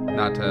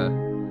 Not to.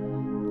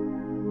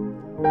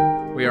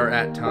 We are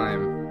at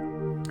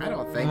time. I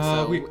don't think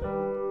so.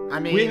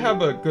 We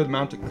have a good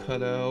amount to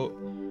cut out.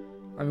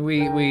 I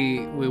mean,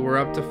 we were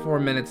up to 4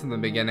 minutes in the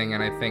beginning,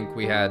 and I think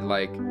we had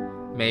like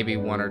maybe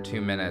 1 or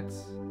 2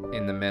 minutes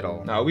in the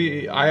middle. No,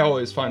 I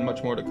always find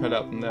much more to cut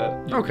out than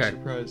that. You'd be Okay.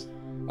 surprised.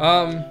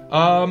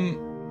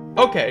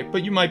 Okay,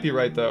 but you might be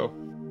right though.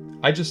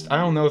 I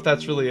don't know if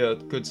that's really a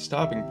good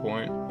stopping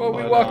point. Well,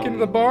 we walk into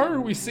the bar,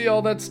 we see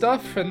all that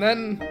stuff, and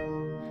then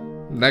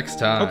Next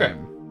time. Okay.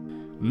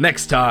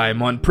 Next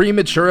time on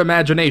Premature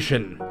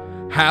Imagination,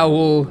 how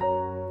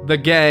will the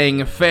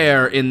gang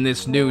fare in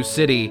this new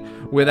city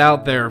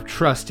without their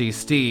trusty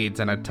steeds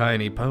and a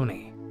tiny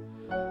pony?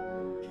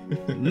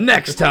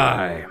 Next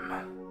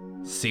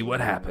time, see what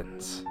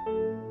happens.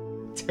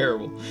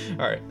 Terrible.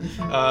 All right.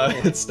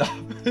 Let's stop.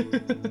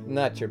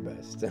 Not your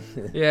best.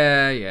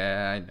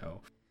 Yeah, I know.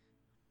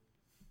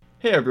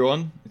 Hey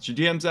everyone, it's your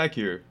DM Zach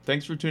here.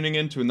 Thanks for tuning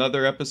in to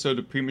another episode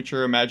of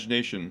Premature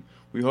Imagination.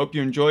 We hope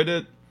you enjoyed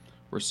it.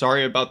 We're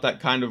sorry about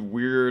that kind of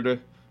weird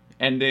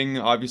ending.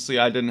 Obviously,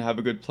 I didn't have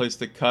a good place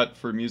to cut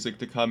for music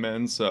to come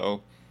in,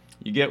 so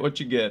you get what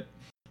you get.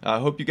 I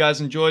hope you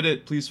guys enjoyed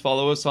it. Please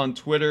follow us on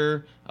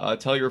Twitter.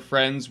 Tell your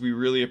friends. We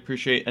really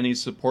appreciate any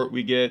support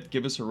we get.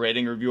 Give us a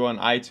rating review on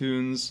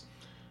iTunes.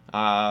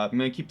 I'm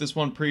going to keep this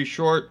one pretty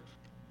short.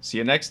 See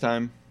you next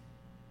time.